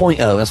 1.0.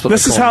 That's what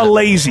this is how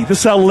lazy. This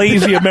is how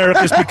lazy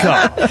America's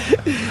become.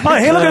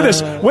 Hey, look at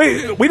this.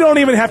 We don't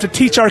even have to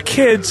teach our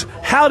kids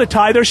how to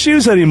tie their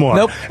shoes anymore.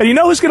 Nope. And you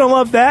know who's going to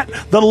love that?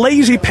 The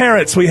lazy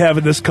parents we have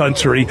in this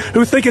country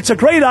who think it's a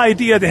great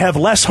idea to have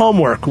less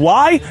homework.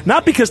 Why?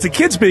 Not because the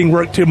kid's being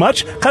worked too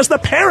much, because the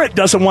parent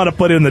doesn't want to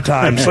put in the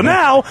time. So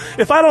now,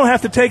 if I don't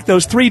have to take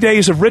those 3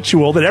 days of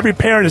ritual that every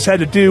parent has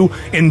had to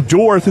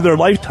endure through their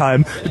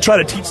lifetime to try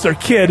to teach their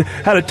kid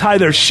how to tie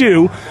their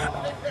shoe,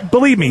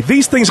 believe me,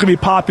 these things are going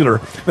to be popular.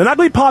 They're not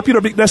going to be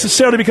popular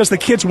necessarily because the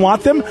kids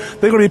want them.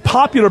 They're going to be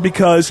popular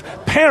because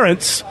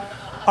parents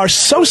are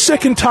so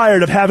sick and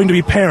tired of having to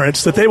be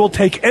parents that they will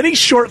take any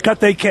shortcut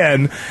they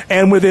can,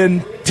 and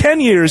within 10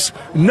 years,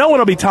 no one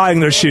will be tying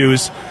their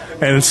shoes.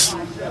 And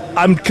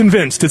I'm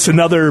convinced it's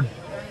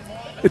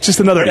just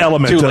another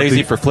element. Too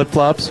lazy for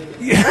flip-flops?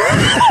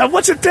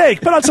 What's it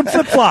take? Put on some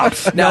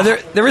flip-flops. Now,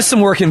 there is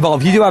some work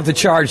involved. You do have to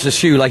charge the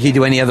shoe like you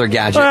do any other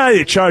gadget.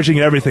 You're charging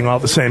everything all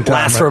at the same time.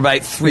 Lasts for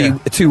about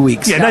 2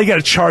 weeks. Yeah, now you got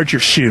to charge your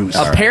shoes.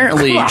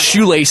 Apparently,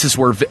 shoelaces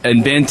were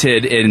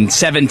invented in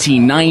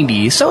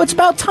 1790, so it's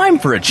about time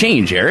for a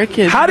change, Eric.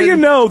 How do you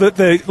know that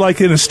they, like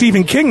in a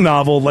Stephen King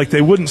novel,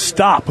 they wouldn't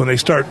stop when they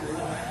start?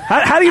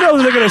 How do you know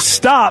that they're going to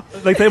stop?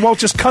 Like they won't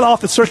just cut off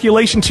the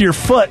circulation to your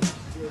foot?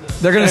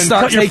 They're going to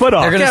start your foot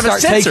off. They're going to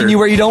start taking you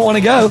where you don't want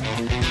to go.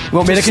 You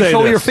want me to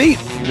control your feet?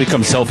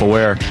 Become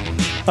self-aware.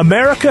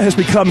 America has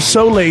become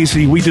so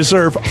lazy, we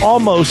deserve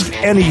almost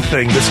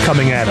anything that's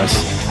coming at us.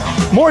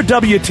 More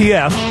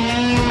WTF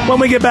when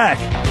we get back.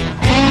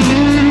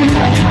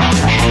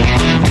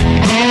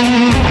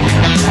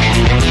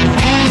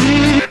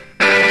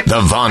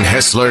 The Von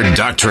Haessler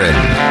Doctrine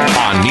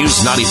on News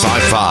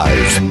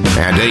 95.5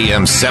 and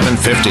AM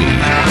 750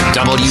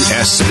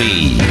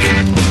 WSB.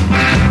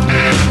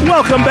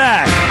 Welcome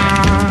back.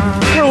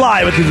 We're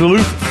live at the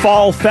Duluth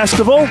Fall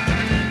Festival.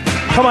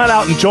 Come on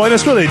out and join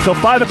us. Really, till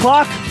 5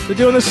 o'clock? They're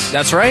doing this?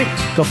 That's right.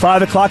 Till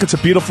 5 o'clock. It's a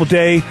beautiful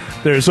day.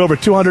 There's over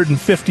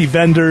 250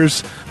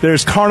 vendors.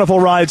 There's carnival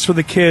rides for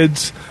the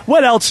kids.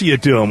 What else are you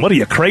doing? What are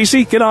you,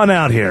 crazy? Get on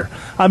out here.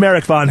 I'm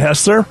Eric Von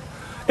Haessler.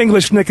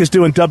 English Nick is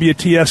doing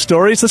WTF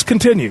stories. Let's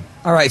continue.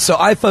 All right, so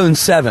iPhone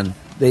 7.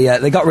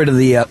 They got rid of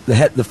the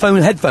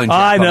headphone jack.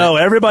 I know.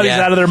 Everybody's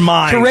out of their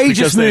minds.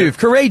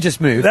 Courageous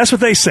move. That's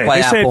what they say.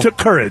 They say it took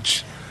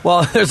courage.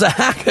 Well, there's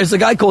a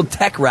guy called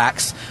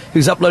TechRax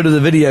who's uploaded the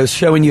videos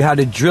showing you how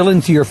to drill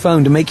into your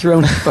phone to make your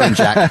own headphone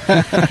jack.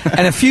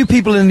 And a few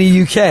people in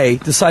the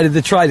UK decided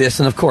to try this,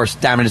 and of course,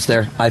 damaged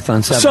their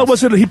iPhone 7. So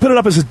was it? He put it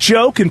up as a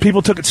joke, and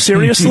people took it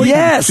seriously?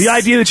 Yes. The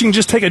idea that you can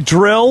just take a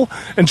drill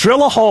and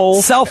drill a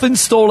hole,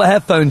 self-install a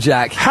headphone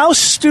jack. How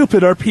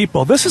stupid are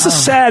people? This is a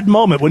sad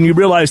moment when you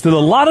realize that a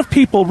lot of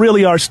people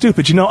really are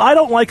stupid. You know, I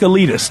don't like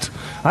elitists.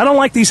 I don't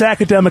like these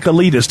academic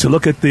elitists who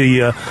look at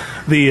the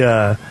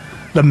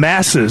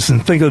masses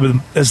and think of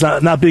them as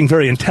not being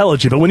very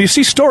intelligent. But when you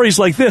see stories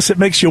like this, it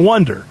makes you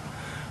wonder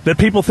that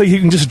people think you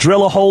can just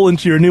drill a hole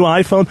into your new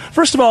iPhone.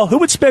 First of all, who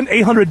would spend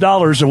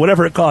 $800 or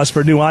whatever it costs for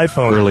a new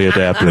iPhone? Early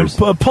adapters.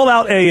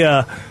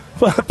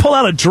 Pull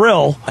out a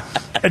drill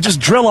and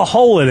just drill a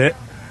hole in it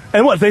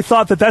And what, they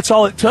thought that that's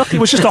all it took? It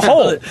was just a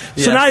hole.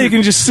 So now you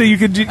can just see, you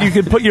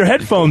could put your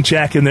headphone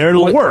jack in there,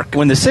 it'll work.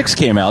 When the 6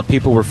 came out,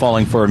 people were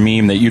falling for a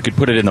meme that you could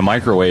put it in the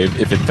microwave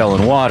if it fell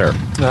in water.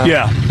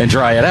 And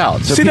dry it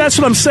out. So that's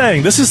what I'm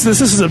saying. This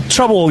is a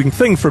troubling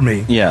thing for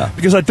me. Yeah.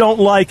 Because I don't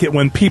like it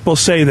when people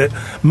say that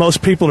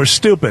most people are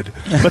stupid.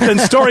 But then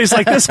stories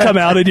like this come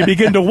out and you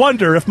begin to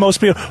wonder if most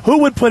people, who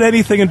would put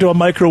anything into a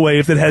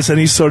microwave that has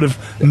any sort of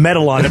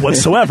metal on it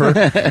whatsoever?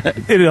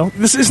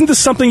 Isn't this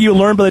something you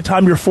learn by the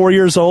time you're 4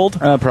 years old?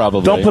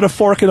 Probably. Don't put a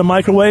fork in a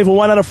microwave. Well,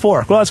 why not a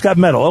fork? Well, it's got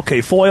metal.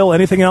 Okay, foil,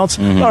 anything else?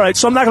 All right,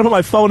 so I'm not going to put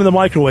my phone in the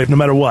microwave no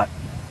matter what.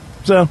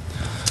 So,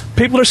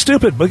 people are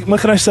stupid. What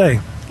can I say?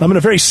 I'm in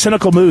a very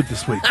cynical mood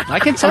this week. I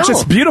can tell.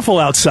 It's beautiful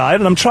outside,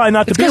 and I'm trying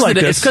not to be like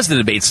this. It's because of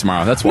the debates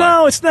tomorrow. That's why.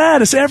 No, it's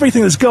not. It's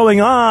everything that's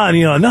going on.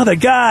 Another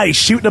guy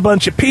shooting a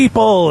bunch of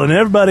people, and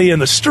everybody in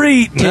the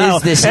street. Now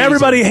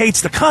everybody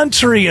hates the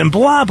country, and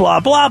blah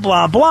blah blah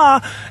blah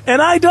blah.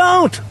 And I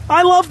don't.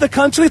 I love the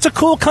country. It's a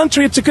cool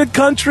country. It's a good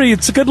country.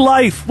 It's a good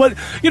life. But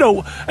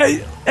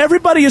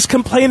everybody is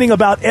complaining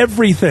about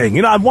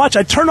everything.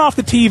 I turn off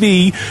the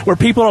TV where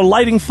people are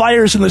lighting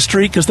fires in the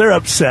street because they're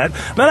upset.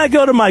 Then I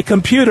go to my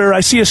computer. I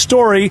see a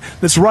story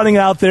that's running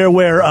out there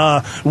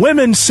where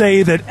women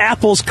say that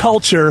Apple's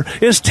culture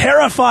is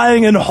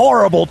terrifying and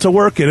horrible to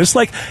work in. It's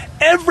like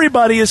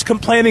everybody is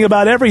complaining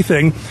about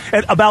everything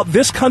and about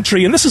this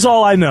country, and this is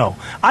all I know.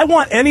 I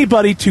want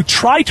anybody to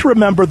try to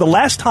remember the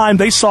last time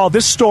they saw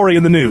this story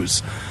in the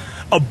news.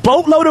 A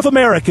boatload of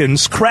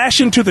Americans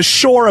crash into the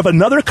shore of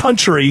another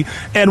country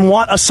and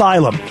want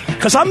asylum.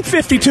 Because I'm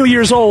 52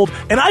 years old,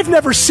 and I've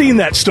never seen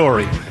that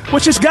story.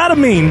 Which has got to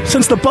mean,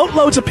 since the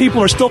boatloads of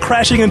people are still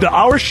crashing into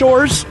our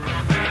shores,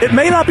 it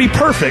may not be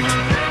perfect,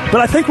 but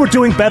I think we're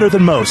doing better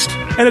than most.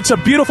 And it's a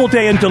beautiful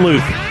day in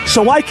Duluth.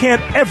 So why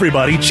can't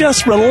everybody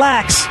just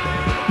relax?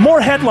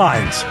 More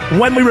headlines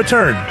when we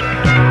return.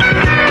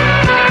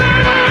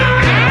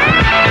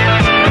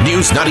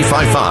 News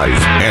 95.5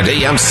 and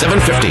AM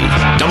 750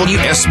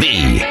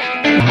 WSB.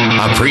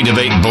 A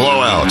pre-debate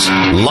blowout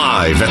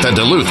live at the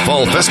Duluth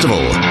Fall Festival.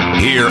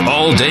 Hear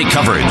all-day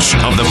coverage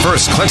of the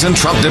first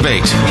Clinton-Trump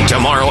debate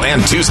tomorrow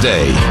and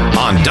Tuesday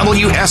on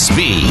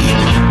WSB.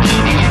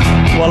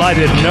 Well, I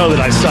didn't know that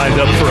I signed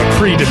up for a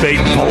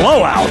pre-debate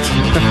blowout.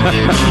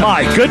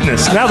 My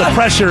goodness, now the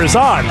pressure is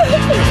on.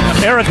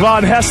 Eric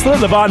Von Haessler,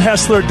 the Von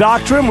Haessler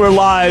Doctrine. We're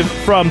live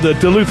from the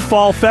Duluth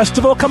Fall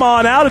Festival. Come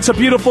on out. It's a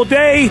beautiful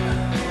day.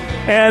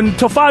 And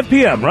till 5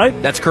 p.m., right?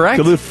 That's correct.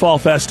 Duluth Fall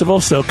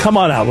Festival. So come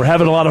on out. We're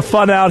having a lot of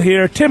fun out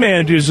here. Tim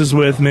Andrews is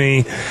with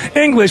me.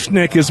 English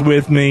Nick is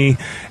with me.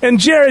 And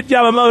Jared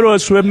Yamamoto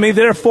is with me.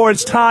 Therefore,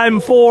 it's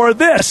time for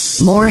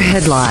this. More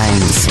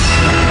headlines.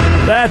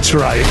 That's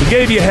right. We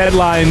gave you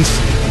headlines.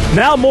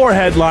 Now more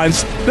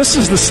headlines. This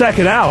is the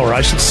second hour,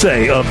 I should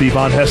say, of the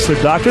Von Haessler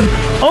Doctrine.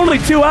 Only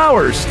 2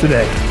 hours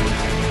today.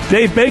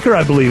 Dave Baker,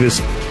 I believe, is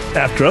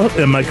after.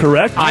 Am I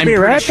correct? I'll be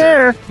right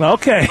there.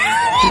 Okay.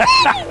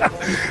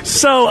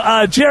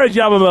 So, Jared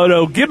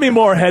Yamamoto, give me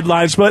more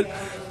headlines, but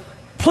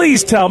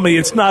please tell me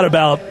it's not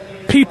about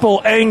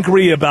people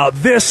angry about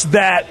this,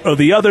 that, or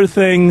the other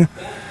thing.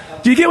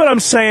 Do you get what I'm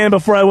saying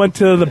before I went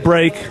to the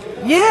break?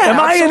 Yeah, Am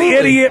I absolutely.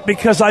 an idiot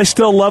because I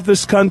still love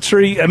this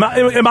country? Am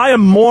I a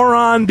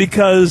moron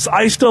because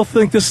I still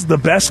think this is the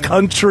best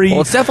country?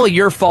 Well, it's definitely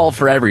your fault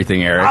for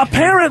everything, Eric.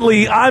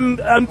 Apparently,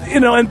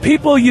 and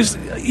people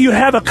you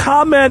have a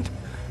comment,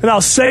 and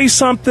I'll say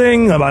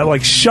something about,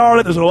 like,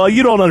 Charlotte. Well,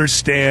 you don't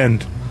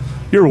understand.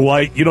 You're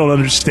white. You don't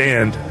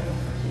understand.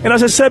 And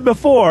as I said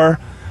before,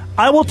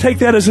 I will take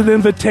that as an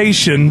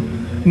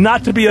invitation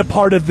not to be a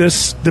part of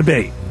this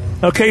debate.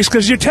 Okay,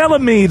 because you're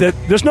telling me that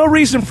there's no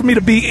reason for me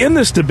to be in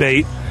this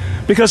debate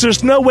because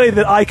there's no way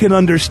that I can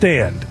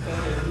understand.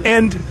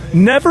 And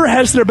never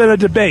has there been a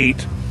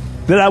debate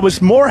that I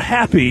was more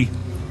happy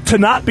to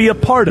not be a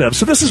part of.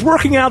 So this is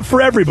working out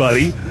for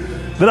everybody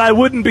that I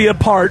wouldn't be a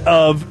part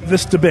of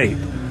this debate.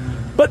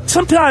 But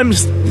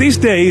sometimes these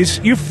days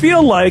you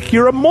feel like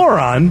you're a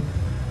moron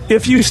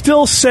if you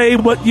still say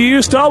what you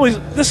used to always.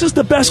 This is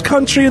the best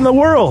country in the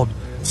world.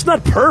 It's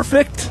not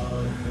perfect.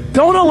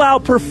 Don't allow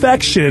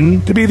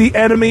perfection to be the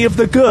enemy of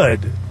the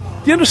good. Do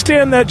you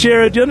understand that,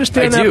 Jared? Do you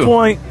understand that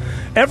point?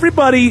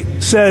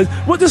 Everybody says,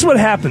 well, this is what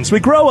happens. We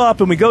grow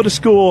up and we go to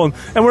school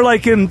and we're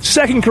like in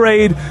second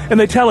grade and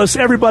they tell us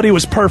everybody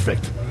was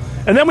perfect.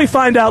 And then we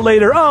find out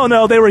later, oh,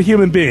 no, they were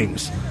human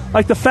beings.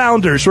 Like the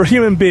founders were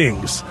human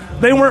beings.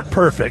 They weren't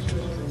perfect.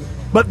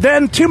 But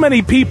then too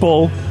many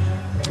people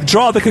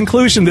draw the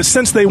conclusion that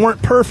since they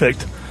weren't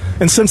perfect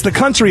and since the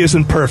country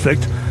isn't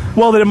perfect,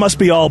 well, then it must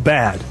be all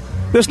bad.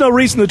 There's no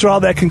reason to draw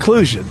that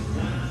conclusion.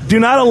 Do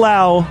not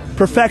allow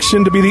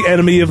perfection to be the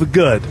enemy of the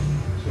good.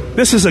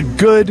 This is a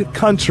good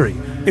country.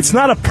 It's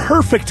not a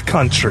perfect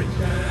country,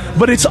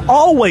 but it's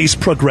always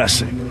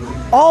progressing.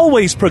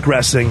 Always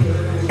progressing.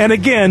 And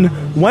again,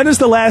 when is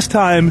the last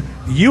time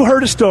you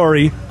heard a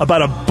story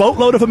about a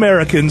boatload of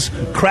Americans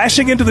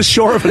crashing into the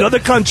shore of another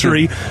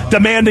country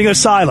demanding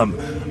asylum?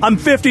 I'm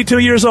 52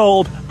 years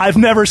old. I've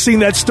never seen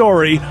that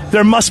story.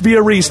 There must be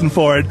a reason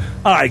for it.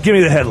 All right, give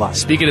me the headline.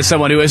 Speaking of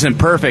someone who isn't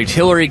perfect,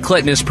 Hillary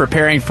Clinton is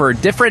preparing for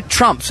different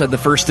Trumps at the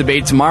first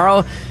debate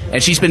tomorrow,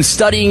 and she's been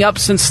studying up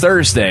since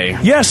Thursday.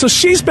 Yeah, so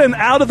she's been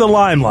out of the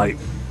limelight,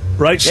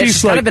 right? Yeah,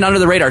 she's kind of been under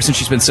the radar since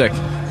she's been sick.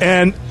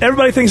 And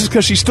everybody thinks it's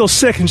because she's still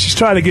sick and she's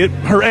trying to get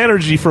her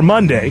energy for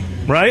Monday,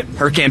 right?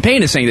 Her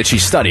campaign is saying that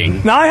she's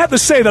studying. Now, I have to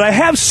say that I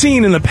have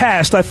seen in the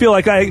past, I feel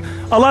like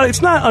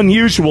it's not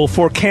unusual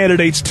for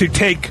candidates to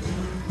take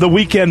the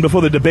weekend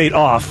before the debate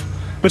off.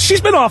 But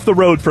she's been off the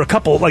road for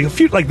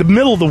the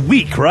middle of the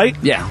week, right?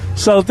 Yeah.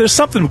 So there's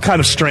something kind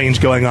of strange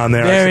going on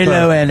there. Very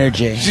low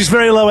energy. She's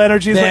very low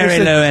energy.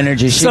 Very low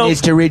energy. She needs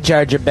to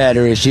recharge her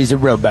battery. She's a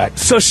robot.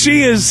 So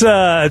she is.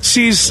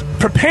 She's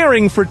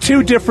preparing for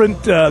two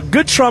different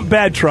good Trump,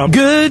 bad Trump.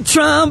 Good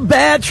Trump,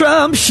 bad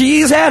Trump.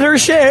 She's had her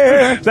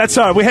share. That's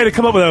all right. We had to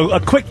come up with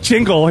a quick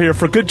jingle here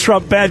for good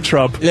Trump, bad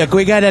Trump. Look,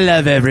 we gotta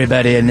love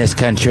everybody in this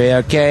country,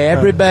 okay?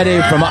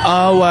 Everybody from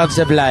all walks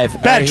of life.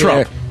 Bad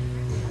Trump.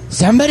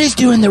 Somebody's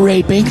doing the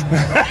raping.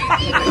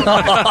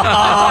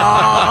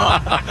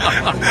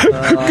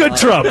 Good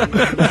Trump.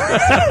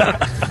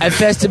 A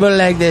festival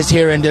like this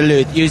here in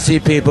Duluth, you see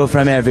people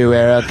from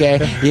everywhere,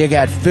 okay? You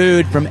got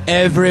food from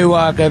every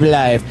walk of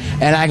life.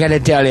 And I gotta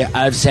tell you,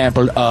 I've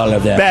sampled all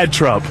of them. Bad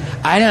Trump.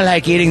 I don't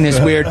like eating this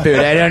weird food.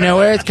 I don't know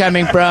where it's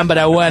coming from, but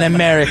I want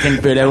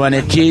American food. I want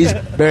a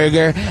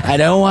cheeseburger. I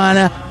don't want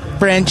a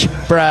French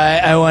fry.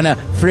 I want a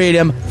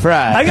freedom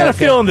fry. I got a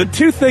feeling that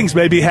two things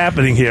may be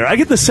happening here. I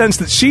get the sense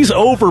that she's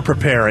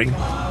over-preparing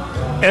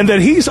and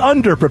that he's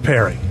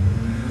under-preparing.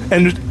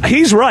 And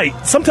he's right.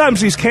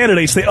 Sometimes these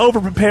candidates, they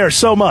over-prepare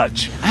so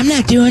much. I'm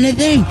not doing a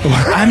thing.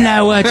 I'm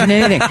not watching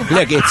anything.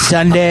 Look, it's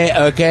Sunday,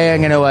 okay? I'm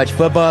going to watch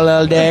football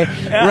all day,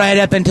 right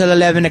up until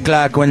 11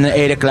 o'clock when the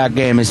 8 o'clock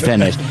game is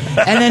finished.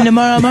 And then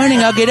tomorrow morning,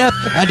 I'll get up.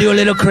 I'll do a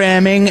little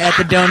cramming at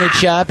the donut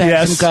shop,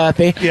 have some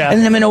coffee, and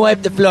then I'm going to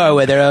wipe the floor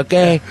with her,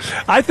 okay?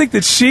 I think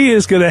that she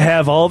is going to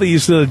have all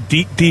these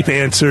deep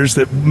answers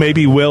that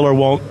maybe will or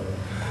won't.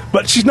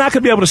 But she's not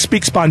going to be able to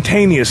speak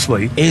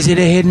spontaneously. Is it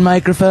a hidden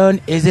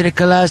microphone? Is it a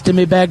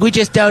colostomy bag? We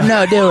just don't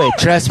know, do we?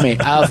 Trust me,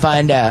 I'll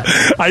find out.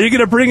 Are you going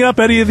to bring up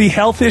any of the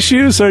health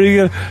issues? Or are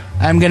you gonna...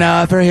 I'm going to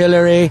offer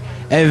Hillary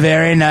a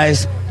very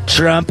nice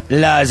Trump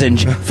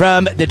lozenge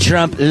from the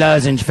Trump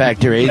Lozenge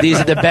Factory.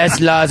 These are the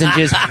best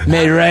lozenges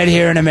made right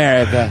here in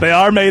America. They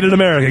are made in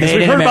America. Because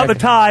we've heard about the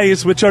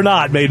ties, which are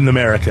not made in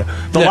America.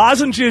 The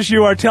lozenges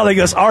you are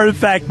telling us are, in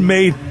fact,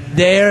 made...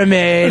 They are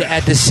made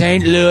at the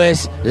St.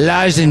 Louis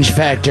Lozenge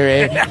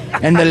Factory,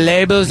 and the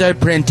labels are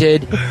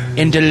printed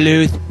in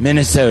Duluth,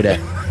 Minnesota.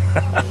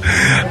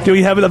 Do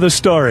we have another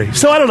story?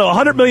 So, I don't know,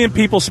 100 million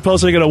people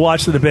supposedly going to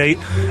watch the debate.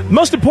 The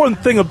most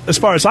important thing, as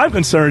far as I'm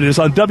concerned, is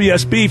on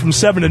WSB from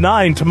 7 to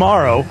 9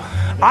 tomorrow.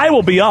 I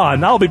will be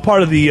on. I'll be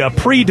part of the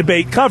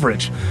pre-debate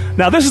coverage.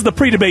 Now, this is the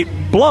pre-debate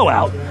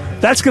blowout.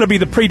 That's going to be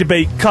the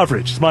pre-debate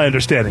coverage, is my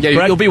understanding. Yeah,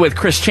 correct? You'll be with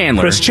Chris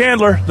Chandler. Chris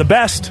Chandler, the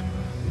best.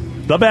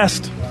 The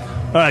best.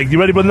 All right, you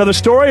ready with another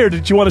story, or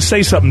did you want to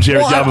say something,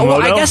 Jared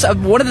Yamamoto? I guess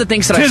one of the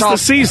things that I saw... Tis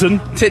the season.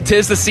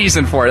 Tis the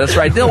season for it, that's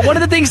right. One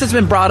of the things that's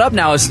been brought up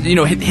now is,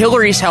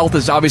 Hillary's health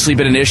has obviously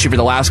been an issue for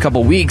the last couple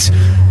of weeks,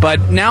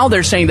 but now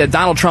they're saying that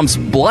Donald Trump's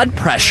blood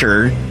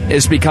pressure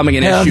is becoming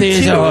an issue,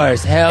 too.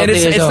 Healthy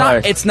as a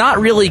horse. It's not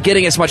really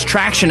getting as much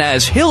traction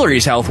as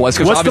Hillary's health was.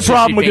 What's the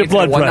problem with your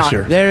blood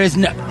pressure? There is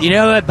no... You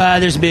know what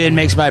bothers me and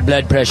makes my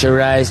blood pressure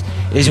rise?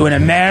 Is when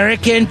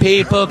American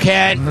people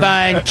can't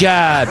find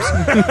jobs.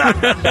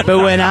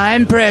 But when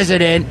I'm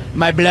president,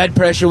 my blood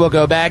pressure will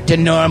go back to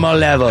normal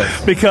levels.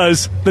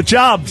 Because the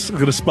jobs are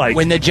going to spike.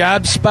 When the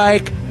jobs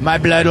spike, my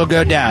blood will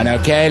go down,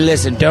 okay?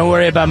 Listen, don't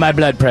worry about my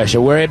blood pressure.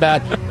 Worry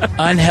about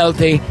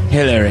unhealthy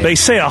Hillary. They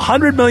say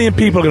 100 million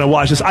people are going to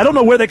watch this. I don't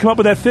know where they come up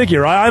with that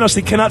figure. I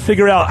honestly cannot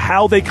figure out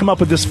how they come up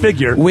with this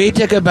figure. We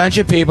took a bunch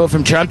of people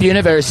from Trump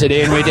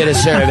University and we did a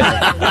survey.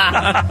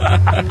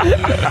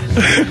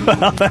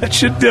 Well, that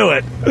should do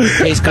it.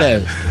 Case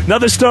closed.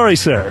 Another story,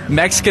 sir.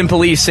 Mexican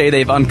police say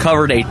they've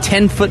uncovered a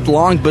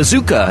 10-foot-long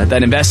bazooka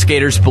that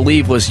investigators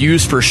believe was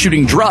used for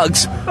shooting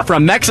drugs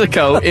from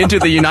Mexico into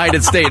the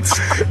United States.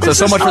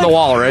 So much for the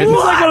wall, right? It's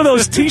like one of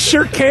those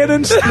T-shirt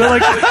cannons. They're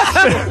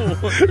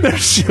they're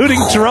shooting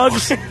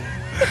drugs.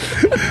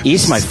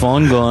 East my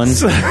phone gun.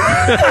 So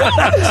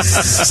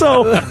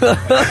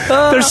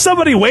there's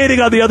somebody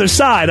waiting on the other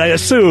side, I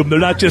assume. They're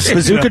not just...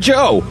 Bazooka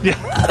Joe.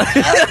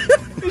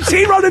 Is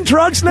he running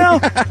drugs now?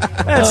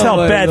 That's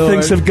how bad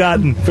things have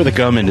gotten. For the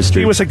gum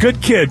industry. He was a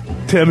good kid,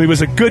 Tim. He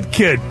was a good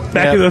kid.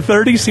 Back in the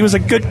 30s, he was a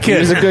good kid. He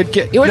was a good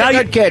kid. He was a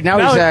good kid. Now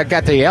he's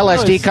got the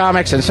LSD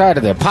comics inside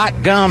of the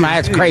pot gum.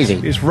 That's crazy.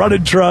 He's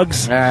running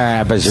drugs.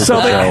 So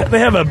they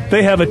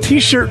have a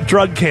T-shirt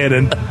drug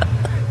cannon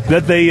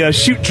that they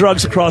shoot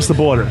drugs across the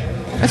border.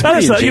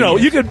 That's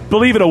you could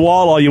believe in a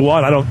wall all you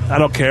want. I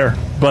don't care.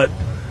 But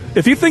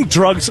if you think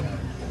drugs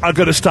are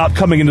going to stop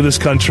coming into this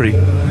country,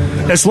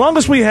 as long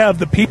as we have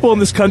the people in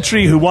this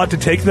country who want to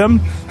take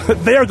them,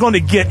 they are going to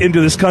get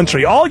into this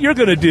country. All you're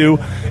going to do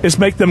is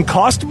make them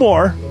cost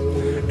more,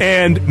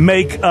 and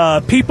make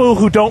people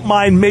who don't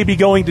mind maybe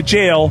going to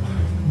jail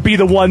be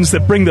the ones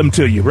that bring them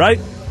to you, right?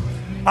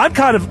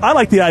 I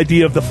like the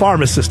idea of the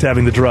pharmacist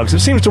having the drugs. It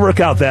seems to work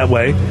out that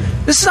way.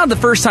 This is not the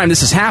first time this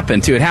has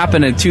happened, too. It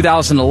happened in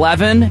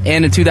 2011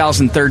 and in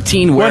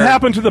 2013. Where what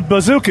happened to the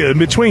bazooka in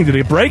between? Did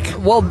it break?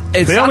 Well,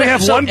 they only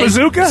have one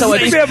bazooka? So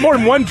they have more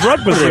than one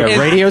drug bazooka. A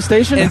radio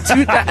station? In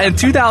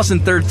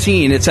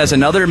 2013, it says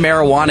another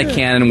marijuana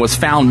cannon was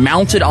found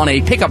mounted on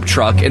a pickup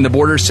truck in the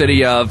border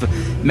city of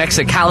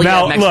Mexicali,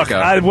 now, Mexico.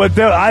 Look,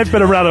 I've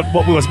been around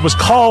what was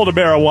called a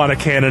marijuana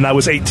cannon. I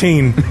was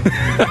 18.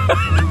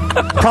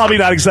 Probably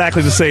not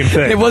exactly the same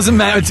thing. It wasn't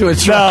mounted to a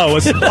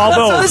truck. No,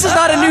 although so this is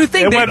not a new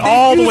thing. It went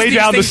all the way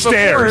down the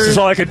stairs. Is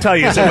all I can tell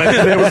you. So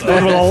there was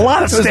a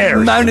lot of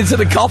stairs. Mounted to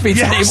the coffee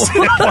table.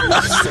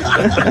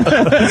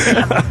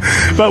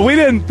 But we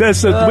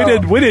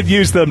didn't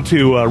use them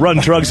to run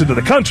drugs into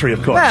the country,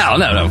 of course.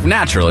 No,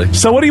 naturally.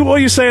 So what are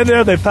you saying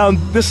there? They found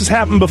this has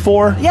happened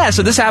before? Yeah,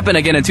 so this happened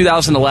again in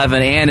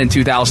 2011 and in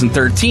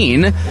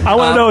 2013. I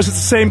want to know, is it the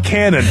same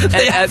cannon?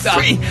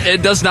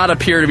 It does not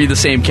appear to be the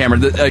same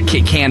cannon.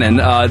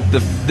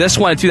 This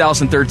one in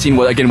 2013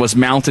 was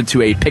mounted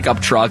to a pickup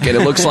truck, and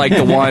it looks like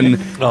the one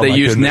they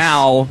use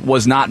now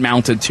was not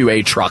mounted to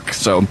a truck.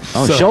 So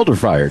shoulder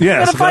fired. Yeah,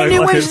 you gotta find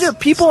new ways to do it.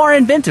 People are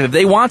inventive. If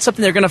they want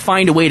something, they're going to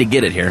find a way to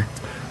get it here.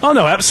 Oh,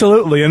 no,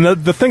 absolutely. And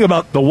the thing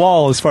about the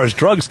wall as far as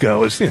drugs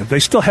go is they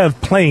still have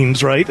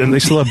planes, right? And they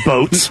still have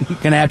boats.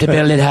 Gonna have to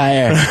build it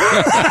higher.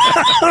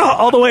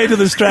 All the way to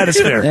the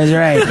stratosphere. That's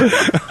right.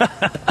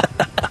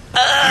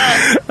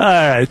 All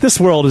right, this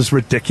world is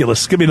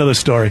ridiculous. Give me another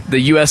story. The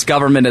U.S.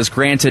 government has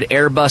granted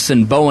Airbus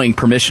and Boeing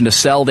permission to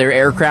sell their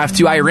aircraft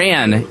to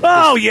Iran.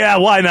 Oh, yeah,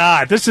 why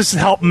not? Let's just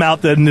help them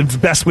out the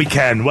best we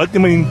can.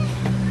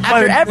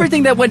 After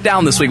everything that went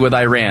down this week with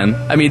Iran,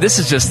 I mean, this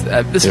is just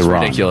this is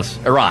ridiculous.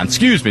 Iran,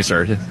 excuse me,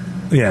 sir.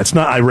 Yeah, it's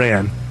not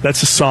Iran.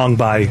 That's a song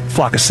by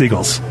Flock of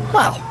Seagulls.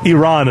 Wow.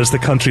 Iran is the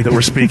country that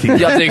we're speaking.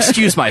 You have to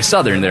excuse my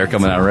southern there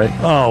coming out, right?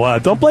 Oh,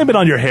 don't blame it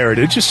on your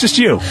heritage. It's just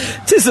you.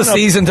 Tis the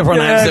season to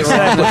pronounce it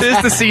wrong. It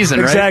is the season,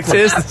 right? Exactly.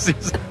 It is the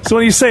season. So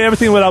when you say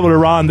everything went out with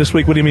Iran this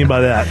week, what do you mean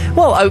by that?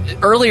 Well,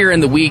 earlier in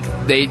the week,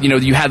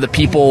 you had the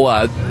people,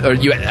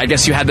 I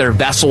guess you had their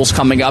vessels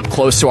coming up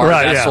close to our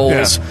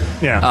vessels.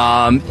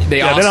 Yeah. They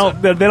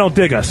don't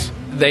dig us.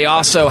 They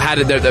also had,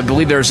 I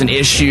believe there's an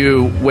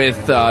issue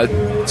with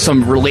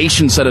some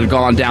relations that had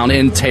gone down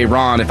in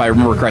Tehran, if I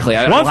remember correctly.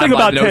 One thing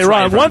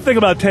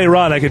about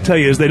Tehran I can tell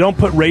you is they don't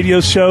put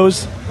radio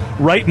shows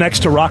right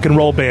next to rock and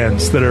roll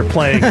bands that are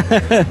playing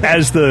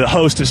as the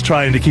host is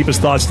trying to keep his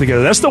thoughts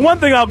together. That's the one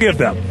thing I'll give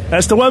them.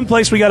 That's the one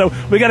place we got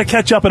to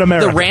catch up in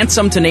America. The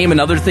ransom, to name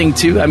another thing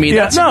too. I mean,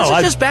 this is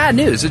just bad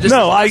news.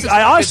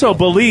 I also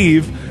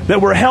believe that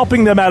we're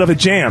helping them out of a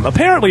jam.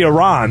 Apparently,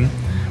 Iran,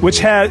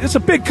 it's a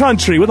big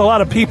country with a lot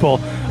of people.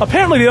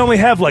 Apparently, they only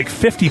have like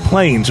 50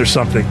 planes or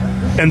something,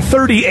 and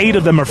 38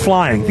 of them are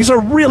flying. These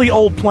are really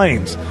old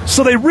planes,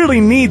 so they really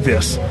need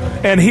this.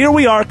 And here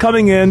we are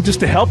coming in just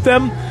to help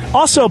them.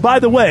 Also, by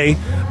the way,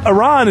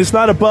 Iran is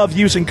not above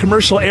using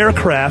commercial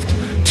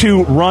aircraft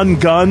to run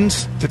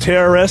guns to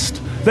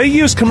terrorists. They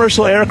use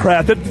commercial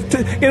aircraft.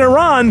 In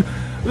Iran,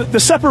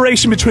 the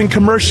separation between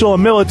commercial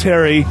and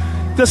military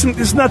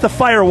is not the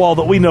firewall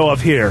that we know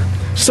of here.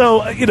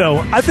 So,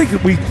 I think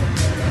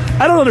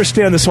I don't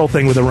understand this whole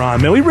thing with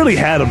Iran, man. We really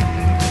had them.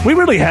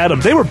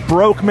 They were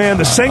broke, man.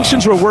 The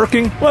sanctions were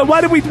working.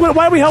 Why are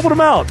we helping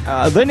them out?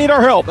 They need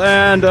our help,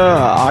 and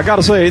I got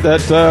to say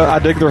that I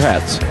dig their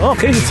hats.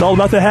 Okay, it's all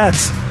about the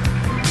hats.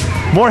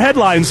 More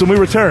headlines when we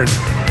return.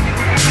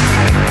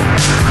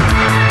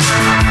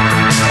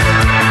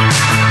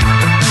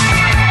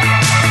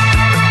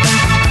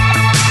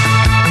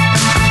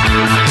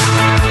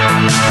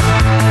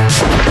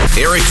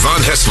 Eric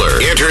Von Haessler,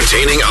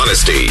 entertaining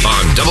honesty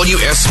on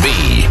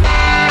WSB.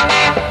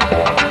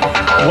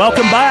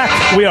 Welcome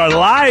back. We are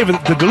live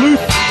at the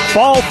Duluth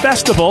Fall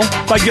Festival.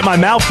 If I can get my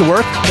mouth to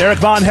work. Eric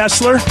Von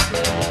Haessler,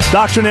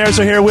 Doctrinaires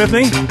are here with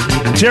me.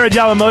 Jared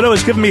Yamamoto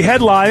is giving me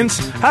headlines.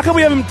 How come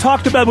we haven't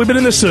talked about? We've been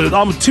in this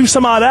almost 2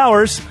 some odd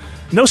hours.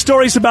 No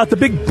stories about the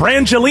big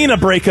Brangelina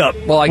breakup.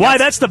 Why,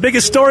 that's the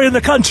biggest story in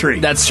the country.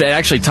 That's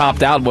actually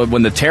topped out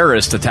when the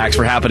terrorist attacks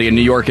were happening in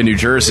New York and New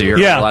Jersey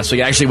last week.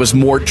 It actually was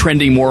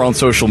trending more on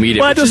social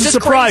media. Well, it doesn't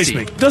surprise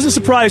me. It doesn't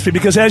surprise me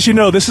because, as you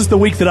know, this is the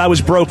week that I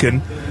was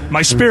broken.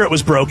 My spirit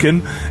was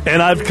broken,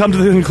 and I've come to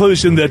the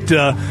conclusion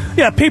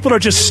that, people are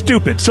just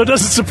stupid. So it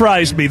doesn't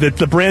surprise me that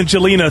the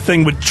Brangelina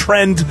thing would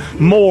trend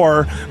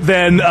more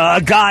than a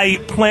guy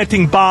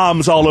planting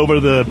bombs all over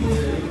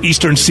the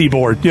eastern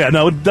seaboard. Yeah,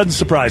 no, it doesn't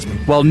surprise me.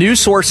 Well,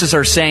 news sources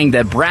are saying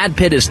that Brad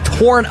Pitt is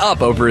torn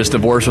up over his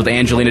divorce with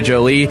Angelina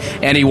Jolie,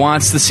 and he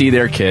wants to see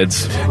their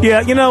kids.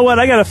 Yeah, you know what?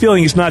 I got a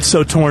feeling he's not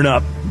so torn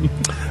up.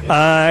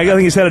 I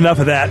think he's had enough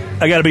of that.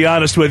 I got to be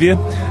honest with you.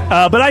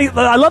 But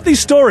I love these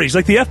stories.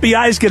 Like the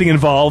FBI is getting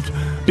involved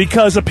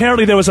because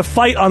apparently there was a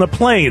fight on a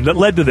plane that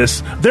led to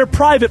this. Their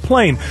private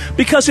plane.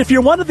 Because if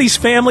you're one of these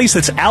families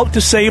that's out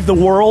to save the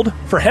world,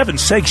 for heaven's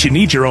sakes, you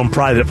need your own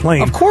private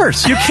plane. Of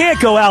course. You can't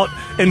go out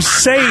and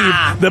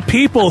save the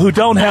people who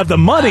don't have the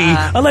money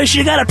unless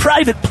you got a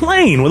private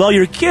plane with all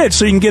your kids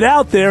so you can get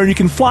out there and you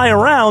can fly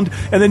around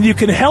and then you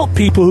can help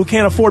people who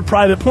can't afford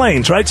private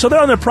planes, right? So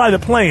they're on their private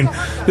plane,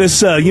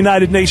 this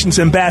United Nations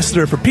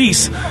ambassador for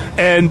peace.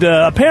 And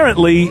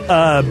apparently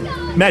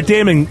Matt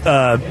Damon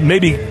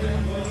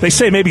they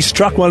say maybe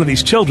struck one of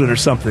these children or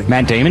something.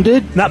 Matt Damon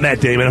did? Not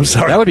Matt Damon, I'm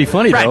sorry. That would be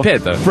funny, Brad though.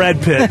 Pitt, though.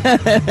 Brad Pitt.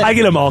 I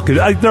get them all.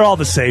 They're all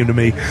the same to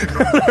me.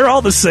 They're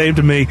all the same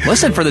to me.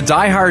 Listen, for the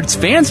diehards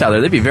fans out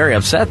there, they'd be very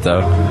upset,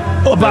 though.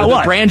 About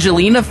what? The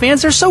Brangelina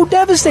fans are so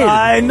devastated.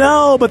 I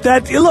know, but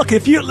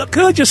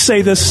could I just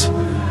say this?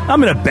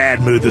 I'm in a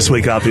bad mood this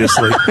week,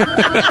 obviously.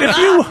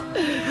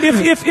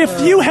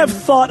 If you have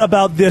thought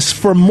about this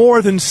for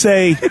more than,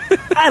 say,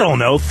 I don't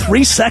know,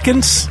 3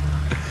 seconds,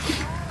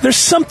 there's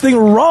something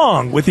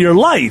wrong with your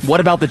life. What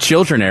about the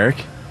children,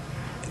 Eric?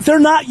 They're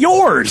not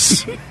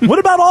yours. What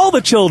about all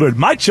the children?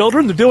 My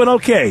children, they're doing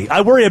okay.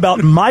 I worry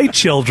about my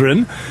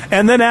children,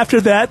 and then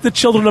after that, the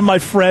children of my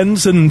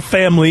friends and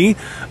family.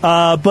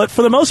 But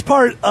for the most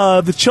part,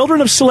 the children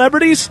of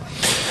celebrities,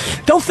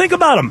 don't think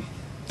about them.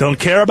 Don't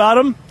care about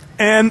them.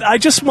 And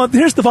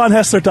here's the Von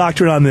Haessler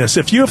Doctrine on this.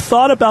 If you have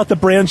thought about the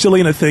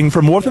Brangelina thing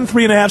for more than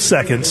 3.5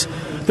 seconds,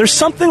 there's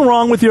something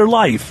wrong with your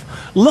life.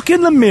 Look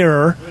in the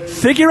mirror,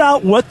 figure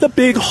out what the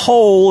big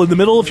hole in the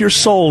middle of your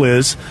soul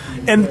is,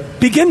 and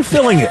begin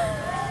filling it.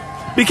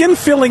 Begin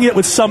filling it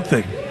with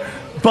something.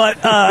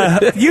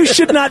 But you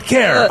should not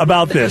care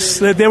about this.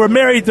 They were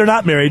married, they're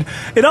not married.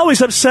 It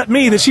always upset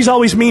me that she's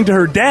always mean to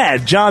her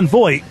dad, John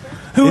Voight.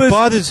 It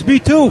bothers me,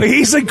 too.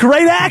 He's a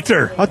great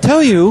actor. I'll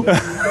tell you.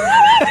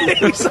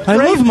 I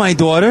love my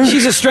daughter.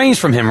 She's estranged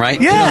from him,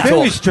 right? Yeah.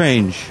 Very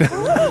strange.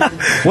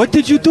 What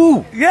did you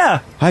do?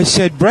 Yeah. I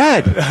said,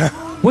 Brad,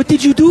 what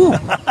did you do?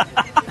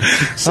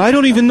 I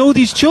don't even know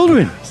these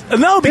children.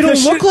 No, they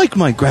don't look like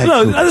my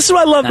grandchildren. No, this is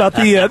what I love about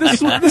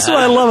this is what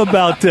I love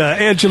about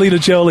Angelina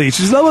Jolie.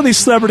 She's one of these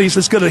celebrities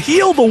that's going to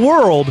heal the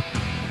world.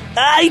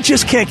 I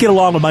just can't get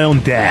along with my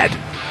own dad.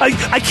 I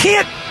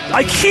can't.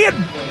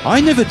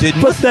 I never did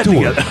put that to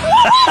together.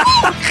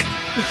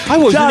 I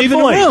wasn't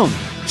even around.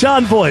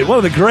 John Voight, one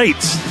of the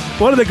greats.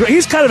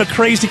 He's kind of a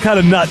crazy kind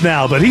of nut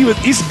now, but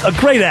he's a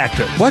great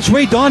actor. Watch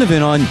Ray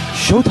Donovan on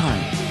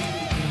Showtime.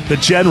 The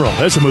General.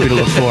 There's a movie to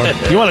look for.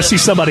 You want to see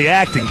somebody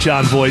acting,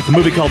 John Voight, the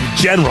movie called The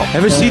General.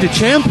 Ever see The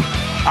Champ?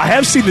 I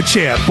have seen The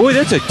Champ. Boy,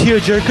 that's a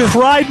tearjerker.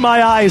 Cried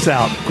my eyes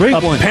out. Great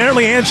one.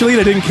 Apparently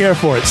Angelina didn't care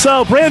for it.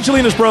 So,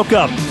 Brangelina's broke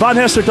up. Von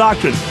Haessler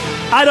Doctrine.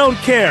 I don't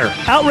care.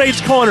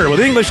 Outrage Corner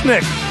with English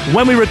Nick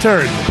when we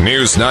return.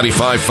 News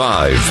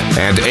 95.5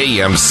 and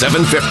AM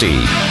 750.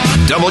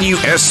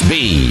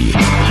 WSB.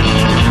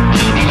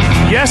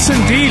 Yes,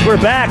 indeed. We're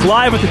back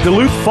live at the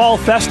Duluth Fall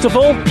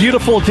Festival.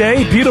 Beautiful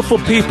day, beautiful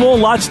people,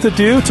 lots to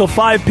do till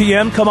 5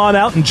 p.m. Come on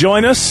out and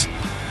join us.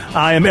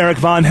 I am Eric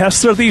Von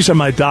Haessler. These are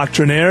my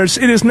Doctrinaires.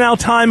 It is now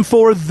time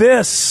for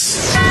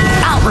this.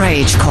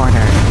 Outrage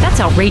Corner. That's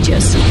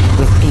outrageous.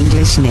 With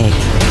English Nick.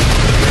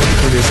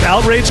 It is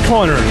Outrage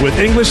Corner with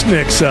English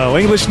Nick. So,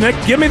 English Nick,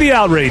 give me the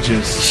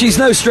outrages. She's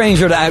no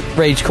stranger to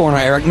Outrage Corner,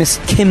 Eric. Miss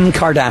Kim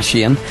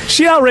Kardashian.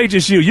 She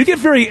outrages you. You get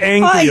very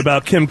angry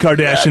about Kim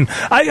Kardashian.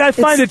 I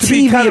find it to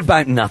be kind of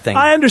about nothing.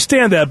 I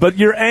understand that, but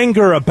your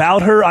anger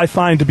about her, I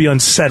find to be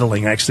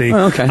unsettling. Actually,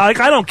 okay. I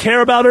don't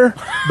care about her,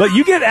 but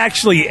you get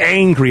actually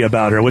angry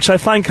about her, which I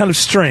find kind of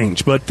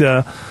strange.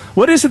 But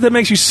what is it that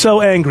makes you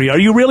so angry? Are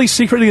you really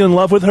secretly in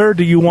love with her?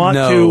 Do you want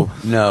to?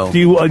 No. Do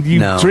you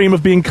no. dream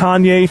of being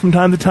Kanye from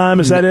time to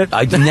time? Is that it?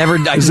 I never.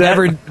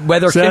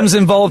 Whether Kim's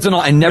involved or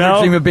not, I never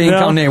dream of being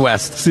Kanye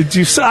West. So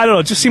I don't know.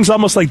 It just seems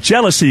almost like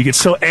jealousy. You get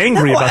so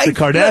angry about the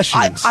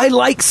Kardashians. I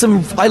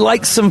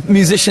like some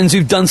musicians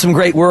who've done some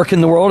great work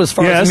in the world as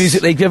far as the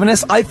music they've given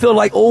us. I feel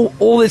like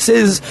all this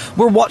is,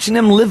 we're watching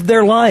them live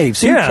their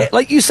lives.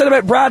 Like you said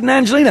about Brad and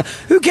Angelina.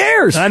 Who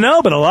cares? I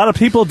know, but a lot of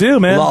people do,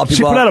 man.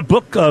 She put out a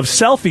book of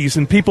selfies,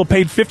 and people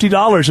paid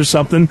 $50 or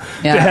something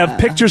to have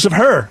pictures of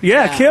her.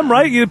 Yeah, Kim,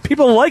 right?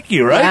 People like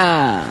you, right?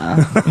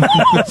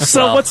 Yeah.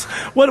 So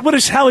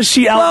how is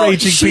she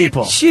outraging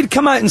people? She had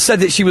come out and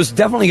said that she was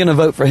definitely going to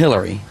vote for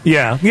Hillary.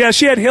 Yeah,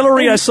 she had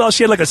Hillary. I saw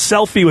she had like a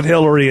selfie with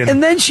Hillary,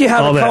 and then she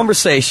had a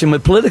conversation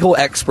with political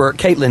expert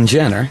Caitlyn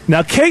Jenner.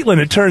 Now, Caitlyn,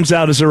 it turns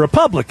out, is a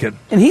Republican,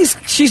 and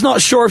she's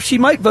not sure if she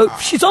might vote.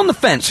 She's on the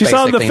fence. She's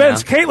on the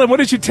fence. Now. Caitlyn, what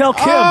did you tell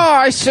Kim? Oh,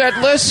 I said,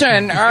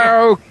 listen.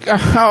 Oh,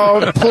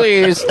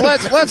 please,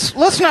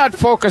 let's not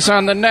focus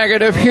on the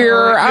negative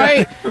here.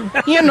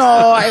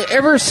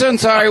 Ever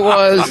since I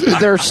was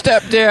their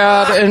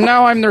stepdad, and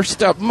now I'm their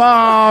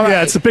stepmom.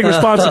 Yeah, it's a big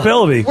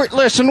responsibility.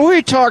 Listen,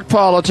 we talk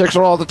politics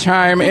all the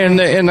time in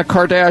the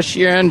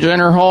Kardashian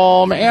Jenner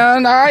home,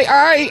 and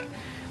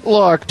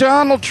Look,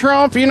 Donald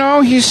Trump,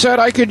 he said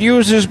I could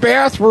use his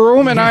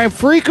bathroom, and I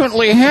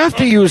frequently have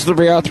to use the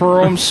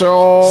bathroom,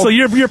 so... So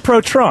you're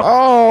pro-Trump?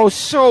 Oh,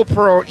 so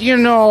pro.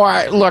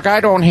 I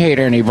don't hate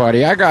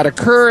anybody. I got a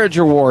Courage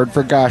Award,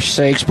 for gosh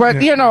sakes. But,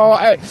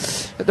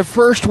 the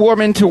first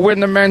woman to win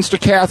the men's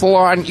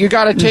decathlon, you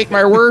got to take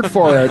my word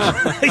for it.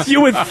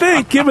 You would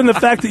think, given the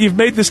fact that you've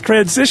made this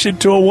transition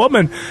to a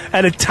woman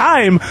at a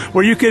time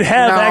where you could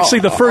have actually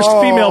the first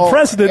female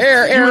president,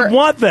 you would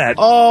want that.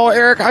 Oh,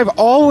 Eric, I've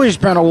always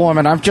been a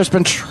woman. I've just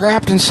been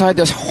trapped inside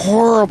this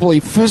horribly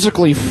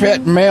physically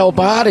fit male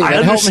body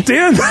that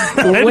understand.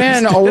 helped me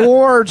win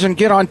awards and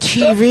get on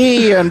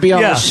TV and be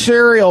on the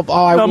serial.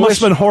 That must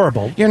have been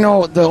horrible.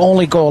 The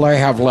only goal I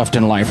have left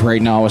in life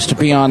right now is to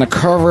be on the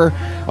cover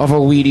of a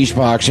Wheaties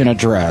box in a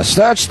dress.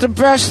 That's the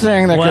best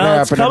thing that could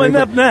happen. It's coming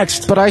up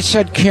next. But I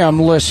said, Kim,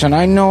 listen,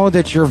 I know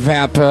that you're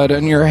vapid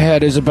and your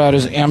head is about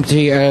as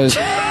empty as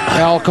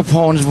Al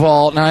Capone's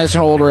vault. Now, it's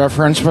an old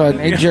reference, but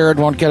Jared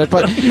won't get it.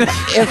 But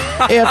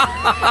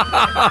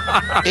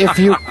if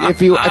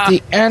you at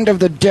the end of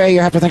the day,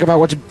 you have to think about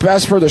what's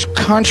best for this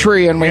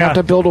country, and we have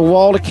to build a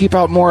wall to keep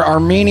out more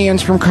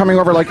Armenians from coming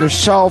over like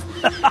yourself.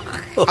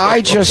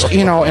 I just,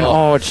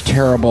 it's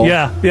terrible.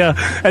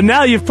 Yeah. And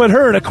now you've put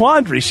her in a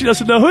quandary. She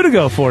doesn't know who to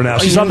go for now.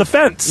 She's on the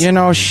fence.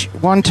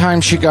 One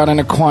time she got in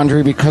a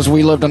quandary because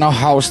we lived in a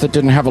house that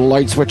didn't have a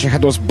light switch. It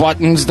had those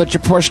buttons that you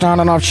pushed on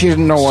and off. She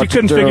didn't know what to do. She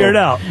couldn't figure it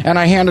out. And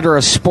I handed her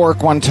a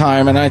spork one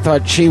time, and I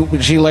thought she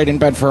laid in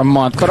bed for a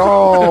month.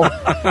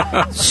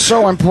 But,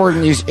 so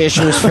important, these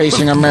issues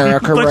facing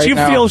America right now. But you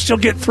feel she'll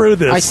get through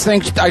this. I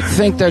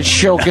think that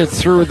she'll get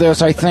through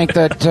this. I think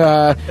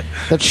that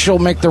she'll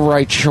make the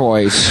right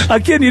choice.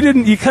 Again,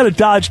 you kind of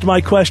dodged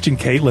my question,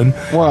 Caitlin,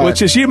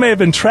 which is you may have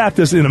been trapped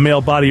as in a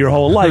male body your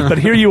whole life, but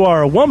here you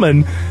are, a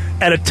woman,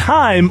 at a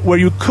time where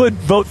you could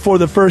vote for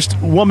the first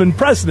woman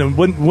president.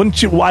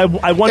 Wouldn't you? I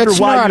wonder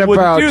why you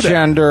wouldn't do that. It's not about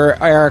gender,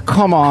 Eric.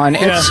 Come on.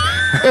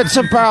 It's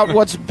about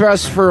what's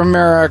best for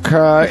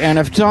America. And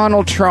if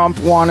Donald Trump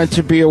wanted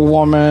to be a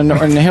woman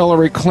and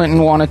Hillary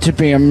Clinton wanted to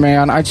be a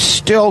man, I'd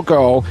still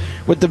go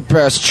with the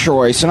best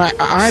choice. And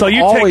so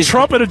you take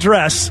Trump in a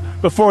dress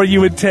before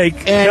you would take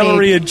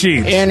Hillary in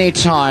jeans?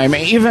 Anytime.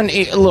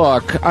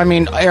 Look,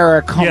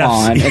 Eric, come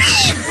on.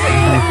 It's...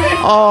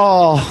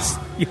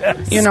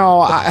 Yes.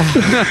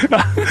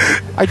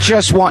 I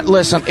just want...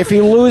 Listen, if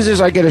he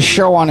loses, I get a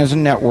show on his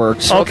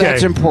network, so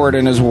that's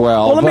important as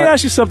well. Well, let me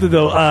ask you something,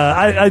 though.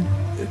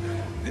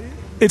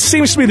 It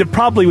seems to me that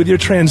probably with your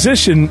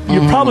transition,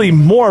 you're probably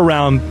more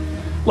around,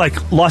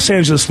 like, Los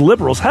Angeles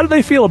liberals. How do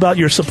they feel about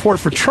your support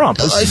for Trump?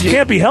 This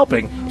can't be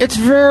helping. It's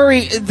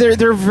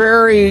they're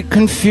very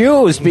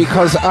confused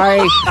because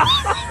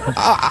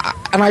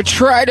and I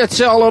try to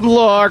tell them,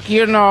 look,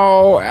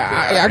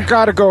 I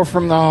got to go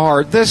from the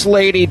heart. This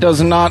lady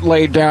does not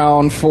lay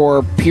down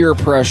for peer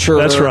pressure.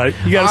 That's right.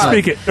 You got to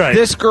speak it. Right.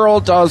 This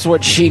girl does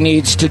what she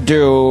needs to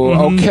do.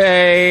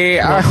 Okay.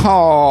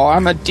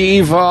 I'm a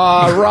diva.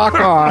 Rock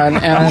on.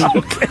 And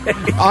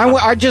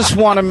I just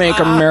want to make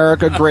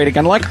America great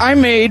again. Like I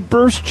made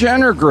Bruce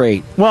Jenner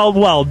great.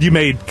 Well, you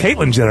made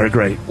Caitlyn Jenner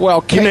great.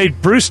 Well, you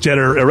made Bruce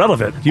Jenner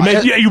irrelevant. You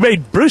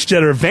made Bruce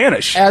Jenner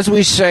vanish. As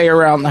we say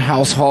around the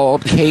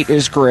household, Kate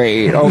is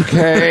great,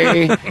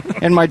 okay?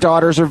 And my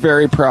daughters are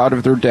very proud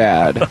of their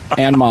dad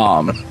and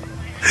mom.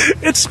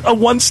 It's a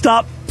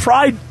one-stop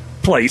pride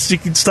place. You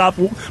can stop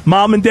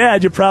mom and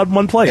dad. You're proud in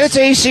one place. It's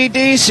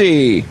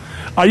AC/DC.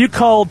 Are you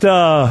called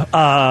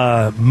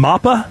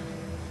Mappa?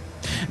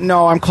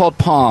 No, I'm called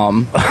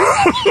Palm.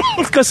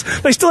 Because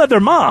they still have their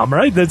mom,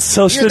 right?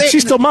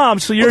 She's still mom.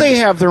 So they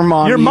have their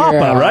mom. You're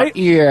Mappa, right?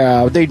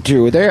 Yeah, they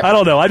do. I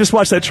don't know. I just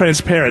watched that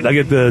Transparent. I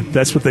get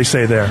that's what they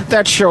say there.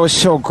 That show is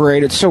so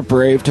great. It's so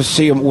brave to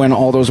see him win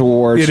all those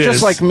awards. It just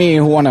is. Like me,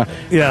 who won a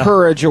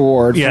Courage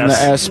Award from the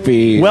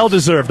SB. Well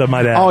deserved, I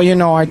might add.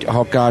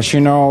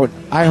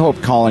 I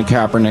hope Colin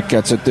Kaepernick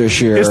gets it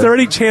this year. Is there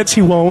any chance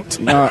he won't?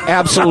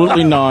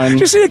 Absolutely none. Did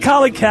you see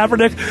Colin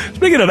Kaepernick?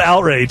 Speaking of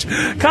outrage,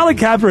 Colin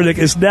Kaepernick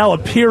is now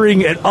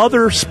appearing at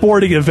other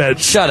sporting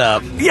events. Shut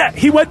up. Yeah,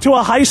 he went to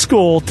a high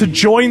school to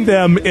join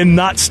them in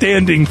not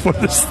standing for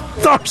the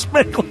Star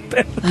Spangled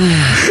Banner.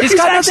 He's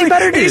got nothing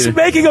better to do. He's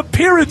making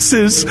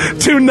appearances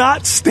to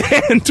not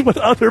stand with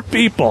other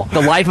people.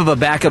 The life of a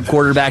backup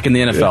quarterback in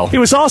the NFL. He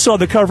was also on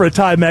the cover of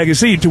Time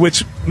magazine, to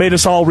which made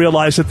us all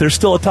realize that there's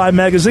still a Time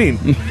magazine.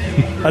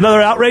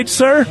 Another outrage,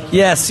 sir?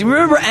 Yes. You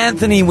remember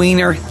Anthony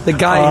Weiner, the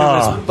guy who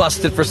was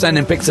busted for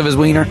sending pics of his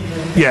wiener?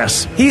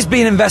 Yes. He's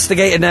being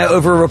investigated now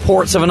over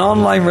reports of an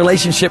online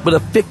relationship with a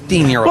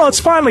 15-year-old. Well, it's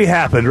finally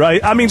happened,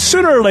 right? I mean,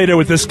 sooner or later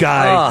with this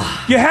guy,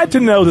 you had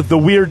to know that the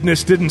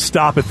weirdness didn't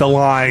stop at the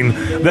line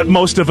that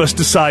most of us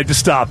decide to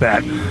stop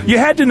at. You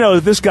had to know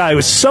that this guy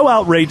was so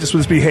outrageous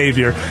with his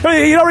behavior. I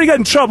mean, he already got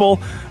in trouble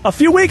a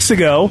few weeks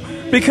ago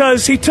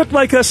because he took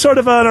like a sort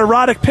of an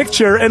erotic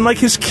picture and like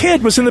his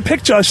kid was in the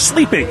picture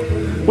sleeping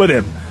with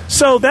him.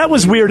 So that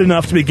was weird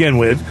enough to begin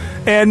with.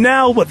 And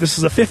now, this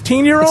is a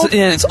 15-year-old?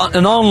 It's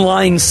an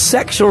online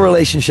sexual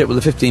relationship with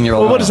a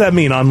 15-year-old. Well, what does that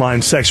mean,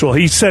 online sexual?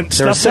 He sent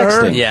stuff to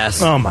her?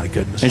 Yes. Oh, my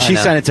goodness. And she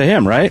sent it to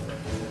him, right?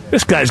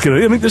 This guy's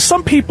going to... I mean,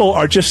 some people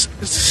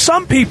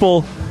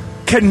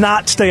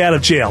cannot stay out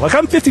of jail. Like,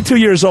 I'm 52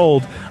 years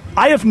old.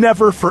 I have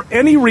never, for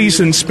any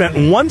reason,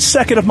 spent 1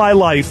 second of my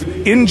life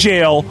in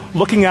jail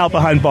looking out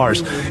behind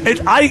bars.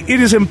 It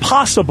is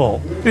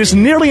impossible. It is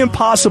nearly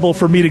impossible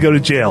for me to go to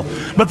jail.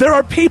 But there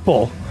are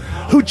people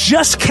who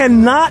just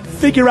cannot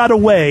figure out a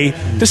way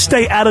to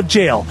stay out of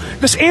jail.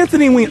 This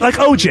Anthony Weiner, like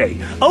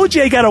O.J.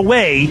 O.J. got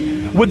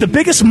away with the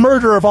biggest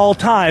murder of all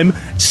time,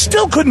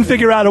 still couldn't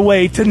figure out a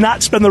way to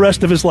not spend the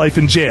rest of his life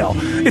in jail.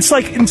 It's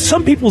like in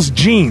some people's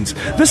genes.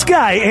 This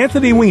guy,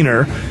 Anthony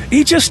Weiner,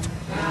 he just...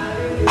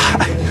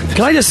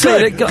 Can I just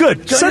say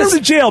Good. Send him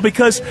to jail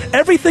because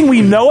everything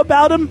we know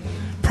about him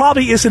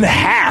probably isn't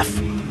half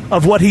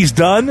of what he's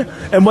done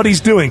and what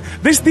he's doing.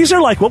 These are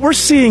like, what we're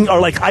seeing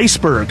are like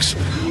icebergs.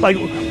 Like,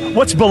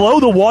 what's below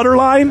the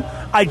waterline,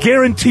 I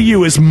guarantee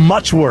you, is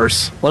much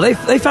worse. Well,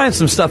 they found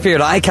some stuff here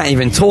that I can't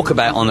even talk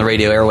about on the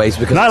radio airwaves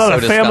because not it's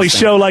on so a family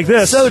disgusting. show like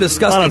this. So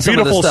disgusting. On a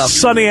beautiful stuff.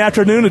 sunny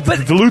afternoon at the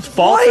Duluth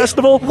Fall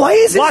Festival. Why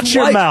is Watch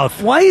your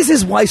mouth. Why is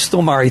his wife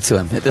still married to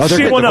him? At this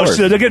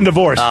They're getting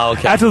divorced. Oh,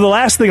 okay. After the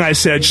last thing I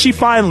said, she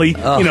finally,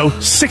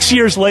 6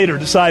 years later,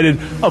 decided,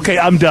 okay,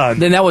 I'm done.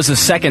 Then that was the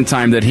second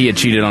time that he had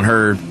cheated on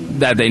her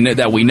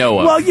that we know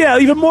of. Well, yeah,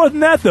 even more than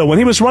that, though. When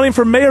he was running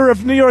for mayor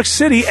of New York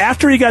City,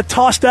 after he got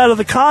tossed out of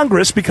the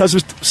Congress because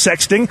of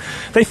sexting,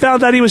 they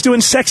found out he was doing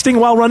sexting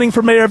while running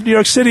for mayor of New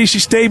York City. She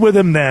stayed with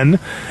him then.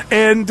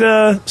 And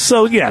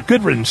so, yeah,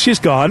 good riddance. She's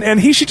gone. And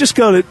he should just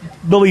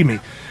believe me,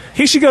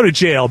 he should go to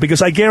jail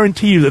because I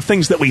guarantee you the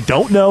things that we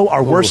don't know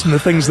are worse than the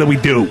things that we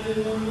do.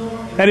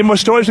 Any more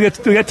stories? We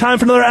got time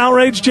for another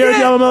outrage, Jared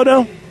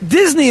Yamamoto?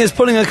 Disney is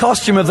pulling a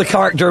costume of the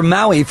character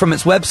Maui from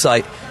its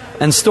website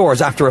and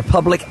stores after a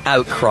public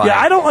outcry. Yeah,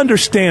 I don't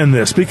understand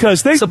this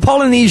because it's a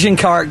Polynesian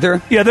character.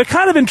 Yeah, they're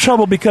kind of in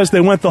trouble because they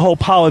went the whole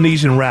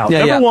Polynesian route.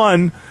 Number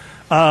one,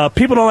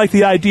 people don't like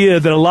the idea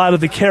that a lot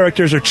of the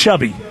characters are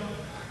chubby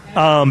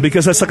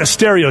because that's like a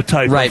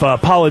stereotype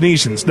of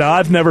Polynesians. Now,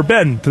 I've never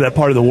been to that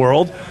part of the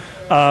world,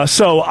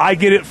 so I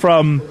get it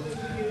from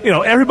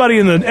everybody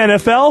in the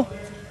NFL.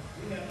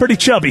 Pretty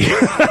chubby.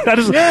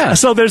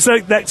 So there's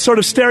that sort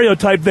of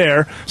stereotype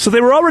there. So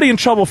they were already in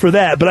trouble for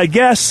that. But I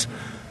guess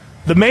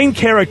the main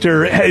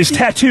character is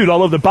tattooed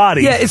all over the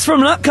body. Yeah, it's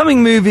from an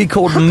upcoming movie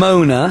called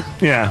Mona.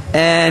 Yeah.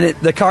 And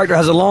the character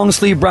has a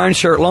long-sleeve brown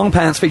shirt, long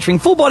pants featuring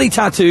full-body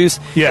tattoos.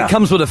 Yeah. It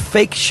comes with a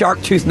fake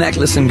shark tooth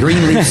necklace and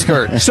green leaf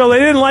skirt. So they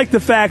didn't like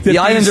the fact that the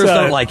Islanders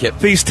don't like it.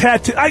 These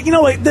tattoos...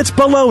 that's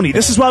baloney.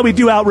 This is why we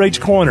do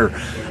Outrage Corner.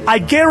 I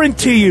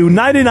guarantee you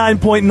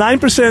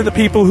 99.9% of the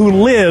people who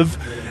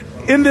live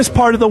in this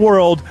part of the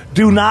world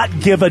do not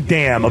give a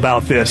damn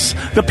about this.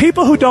 The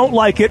people who don't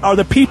like it are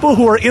the people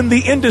who are in the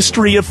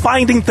industry of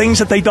finding things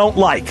that they don't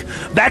like.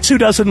 That's who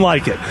doesn't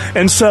like it.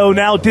 And so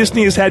now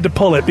Disney has had to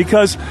pull it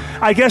because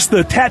I guess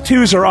the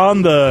tattoos are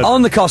on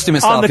the costume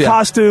itself. On the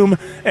costume,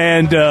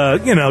 and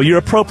you're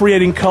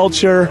appropriating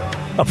culture.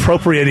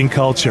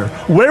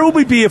 Where would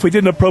we be if we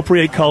didn't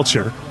appropriate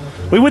culture?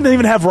 We wouldn't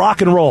even have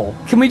rock and roll.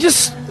 Can we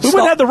just... We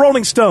wouldn't have the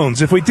Rolling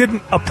Stones if we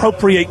didn't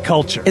appropriate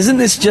culture. Isn't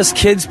this just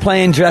kids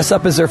playing dress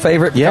up as their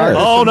favorite character?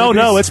 Oh,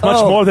 no. It's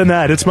much more than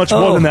that. It's much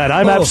more than that.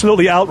 I'm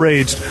absolutely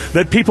outraged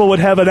that people would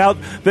have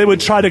they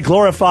would try to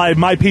glorify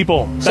my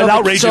people. That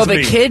outrages me. So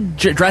the kid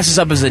dresses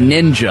up as a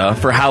ninja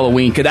for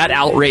Halloween. Could that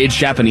outrage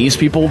Japanese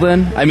people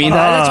then? I mean,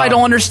 that's what I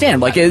don't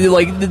understand.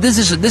 This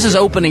is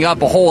opening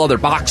up a whole other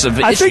box of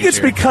issues. I think it's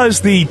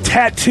because the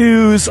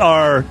tattoos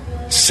are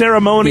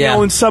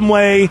ceremonial in some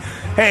way.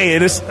 Hey,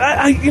 it is.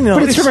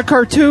 But it's from a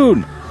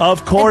cartoon.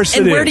 Of course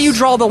it is. And where do you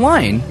draw the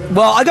line?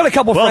 Well, I got a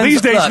couple of friends... Well,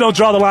 these days you don't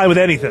draw the line with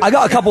anything. I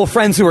got a couple of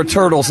friends who are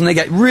turtles, and they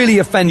get really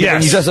offended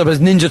when you dress up as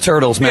Ninja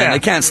Turtles, man. They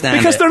can't stand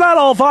because they're not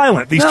all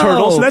violent, these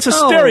turtles. And that's a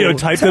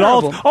stereotype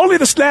that only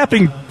the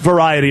snapping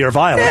variety are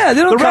violent. Yeah,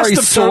 they don't the carry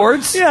rest of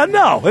swords.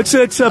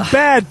 It's a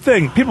bad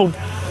thing. People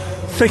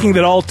thinking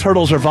that all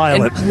turtles are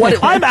violent.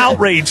 I'm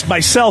outraged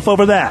myself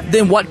over that.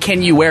 Then what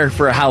can you wear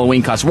for a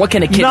Halloween costume? What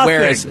can a kid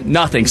wear as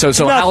nothing? So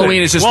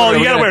Halloween is just... Well,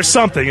 you got to wear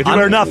something. If you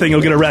wear nothing,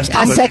 you'll get arrested.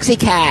 A sexy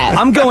cat.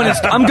 I'm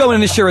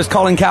going this year as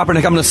Colin Kaepernick.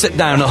 I'm going to sit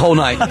down the whole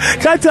night.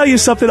 Can I tell you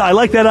something? I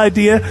like that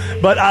idea,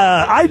 but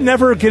I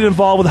never get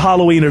involved with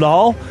Halloween at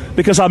all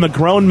because I'm a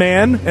grown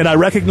man and I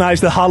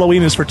recognize that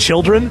Halloween is for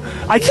children.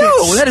 I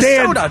can't stand... that is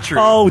so not true.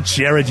 Oh,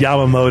 Jared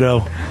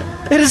Yamamoto.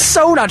 It is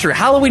so not true.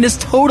 Halloween is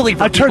totally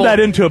for I turned that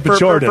into a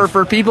pejorative.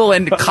 For people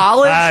in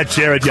college,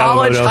 Jared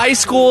college, Yamamoto. high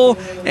school,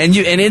 and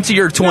into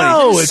your 20s.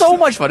 No, it's so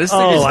much fun. It's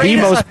the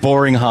most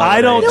boring holiday.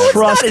 I don't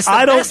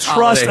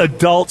trust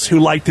adults who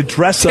like to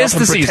dress up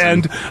and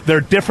pretend they're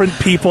different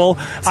people.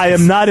 I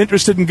am not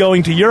interested in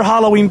going to your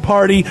Halloween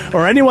party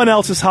or anyone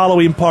else's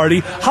Halloween party.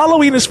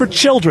 Halloween is for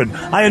children.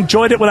 I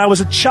enjoyed it when I was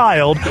a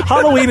child.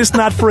 Halloween is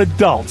not for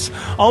adults.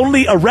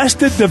 Only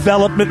Arrested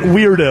Development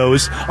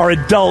weirdos are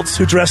adults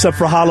who dress up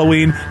for Halloween.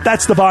 Halloween.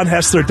 That's the Von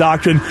Haessler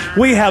Doctrine.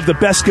 We have the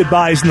best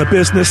goodbyes in the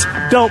business.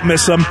 Don't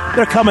miss them.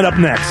 They're coming up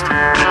next.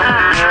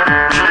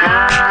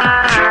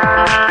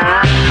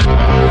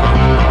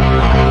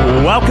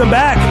 Welcome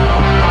back.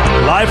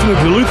 Live from the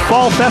Duluth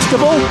Fall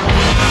Festival.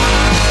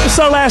 This is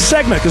our last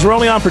segment because we're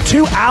only on for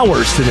 2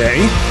 hours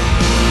today.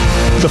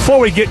 Before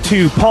we get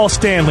to Paul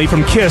Stanley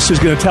from KISS, who's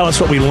going to tell us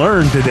what we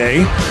learned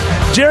today,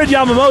 Jared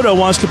Yamamoto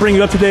wants to bring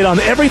you up to date on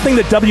everything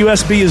that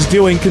WSB is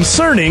doing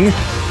concerning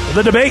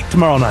the debate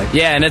tomorrow night.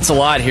 Yeah, and it's a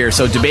lot here.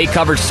 So debate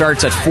coverage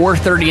starts at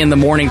 4:30 in the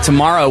morning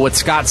tomorrow with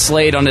Scott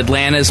Slade on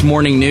Atlanta's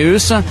Morning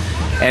News.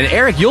 And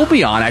Eric, you'll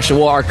be on, actually.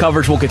 Well, our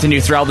coverage will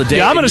continue throughout the day.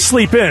 Yeah, I'm going to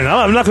sleep in.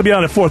 I'm not going to be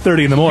on at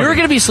 4:30 in the morning. You're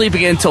going to be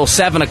sleeping in until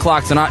 7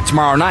 o'clock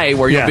tomorrow night,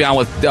 where you'll be on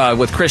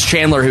with Chris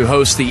Chandler, who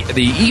hosts the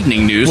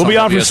evening news. We'll be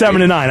on from WSB.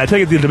 7 to 9. I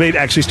take it the debate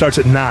actually starts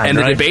at 9, And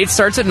the debate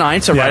starts at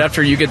 9, so right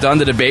after you get done,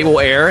 the debate will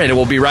air, and it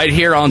will be right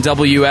here on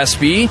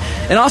WSB.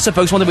 And also,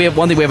 folks, one thing we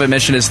haven't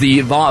mentioned is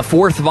the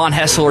fourth Von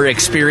Haessler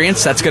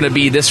Experience. That's going to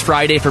be this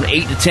Friday from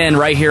 8 to 10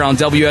 right here on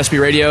WSB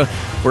Radio.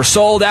 We're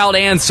sold out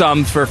and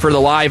some for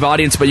the live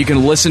audience, but you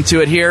can listen to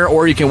it here,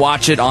 or you can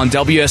watch it on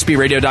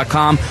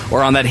WSBRadio.com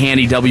or on that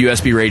handy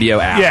WSB Radio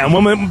app. Yeah,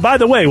 and by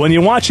the way, when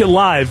you watch it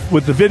live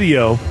with the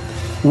video,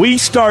 we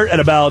start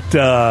at about,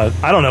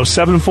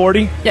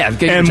 7:40. Yeah.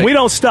 And we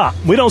don't stop.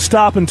 We don't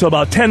stop until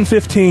about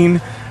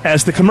 10:15.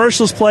 As the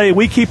commercials play,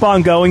 we keep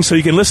on going, so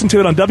you can listen to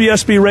it on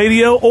WSB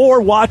Radio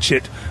or watch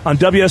it on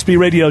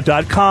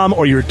WSBRadio.com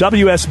or your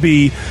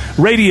WSB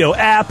Radio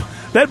app.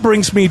 That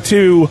brings me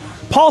to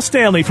Paul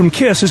Stanley from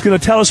KISS, who's going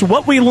to tell us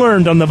what we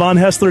learned on the Von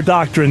Haessler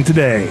Doctrine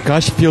today.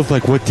 Gosh, it feels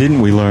like what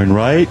didn't we learn,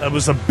 right? That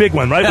was a big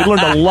one, right? We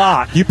learned a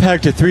lot. You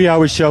packed a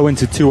 3-hour show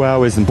into 2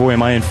 hours, and boy,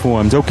 am I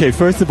informed. Okay,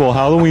 first of all,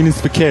 Halloween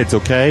is for kids,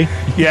 okay?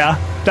 Yeah,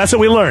 that's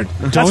what we learned.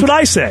 That's what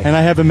I say. And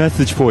I have a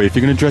message for you. If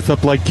you're going to dress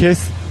up like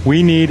KISS,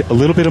 we need a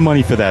little bit of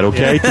money for that,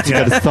 okay? Because you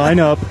got to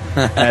sign up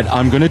at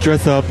I'm going to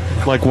dress up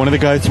like one of the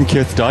guys from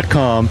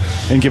KISS.com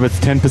and give us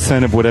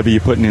 10% of whatever you're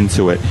putting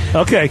into it.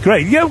 Okay,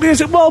 great. Yeah,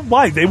 well,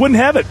 why? They wouldn't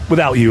have it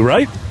without you,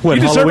 right? What,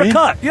 you deserve Halloween? a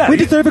cut. Yeah, we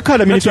deserve a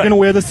cut. I mean, if you're right. going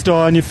to wear the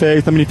star on your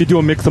face, I mean, if you do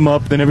a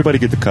mix-em-up, then everybody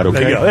gets a cut, okay?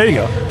 There you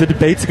go. The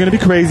debates are going to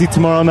be crazy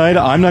tomorrow night.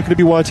 I'm not going to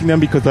be watching them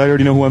because I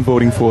already know who I'm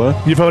voting for.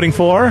 You're voting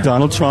for?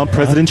 Donald Trump.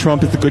 President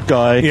Trump is a good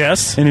guy.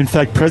 Yes. And in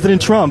fact,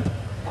 President Trump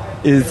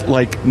is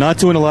like not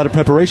doing a lot of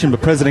preparation,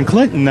 but President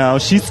Clinton now,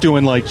 she's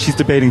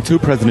debating two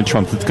President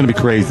Trumps. It's going to be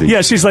crazy.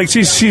 Yeah, she's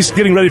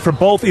getting ready for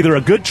both, either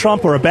a good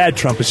Trump or a bad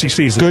Trump as she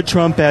sees it. Good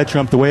Trump, bad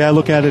Trump. The way I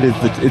look at it is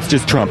that it's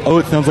just Trump. Oh,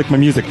 it sounds like my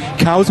music.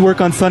 Cows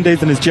work on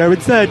Sundays, and as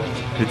Jared said,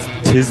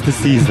 tis the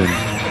season.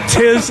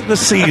 Tis the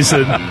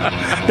season.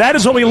 That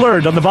is what we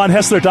learned on the Von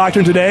Haessler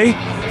Doctrine today.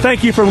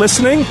 Thank you for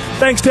listening.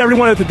 Thanks to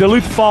everyone at the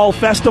Duluth Fall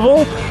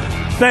Festival.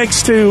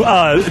 Thanks to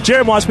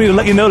Jared wants me to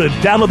let you know to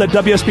download that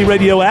WSB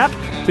Radio app,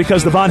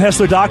 because the Von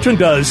Haessler Doctrine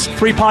does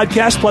free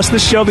podcasts plus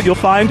this show that you'll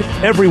find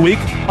every week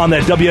on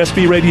that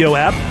WSB Radio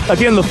app.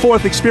 Again, the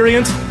fourth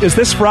experience is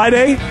this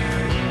Friday.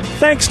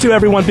 Thanks to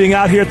everyone being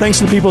out here. Thanks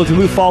to the people at the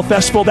Duluth Fall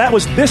Festival. That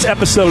was this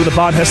episode of the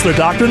Von Haessler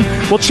Doctrine.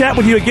 We'll chat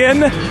with you again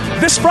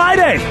this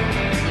Friday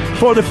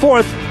for the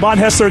fourth Von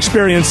Haessler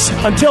experience.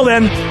 Until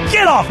then,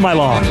 get off my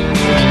lawn.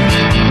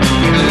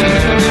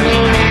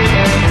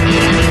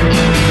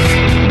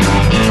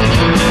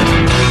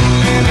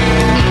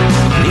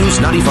 News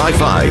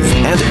 95.5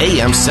 and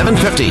AM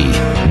 750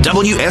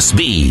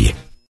 WSB.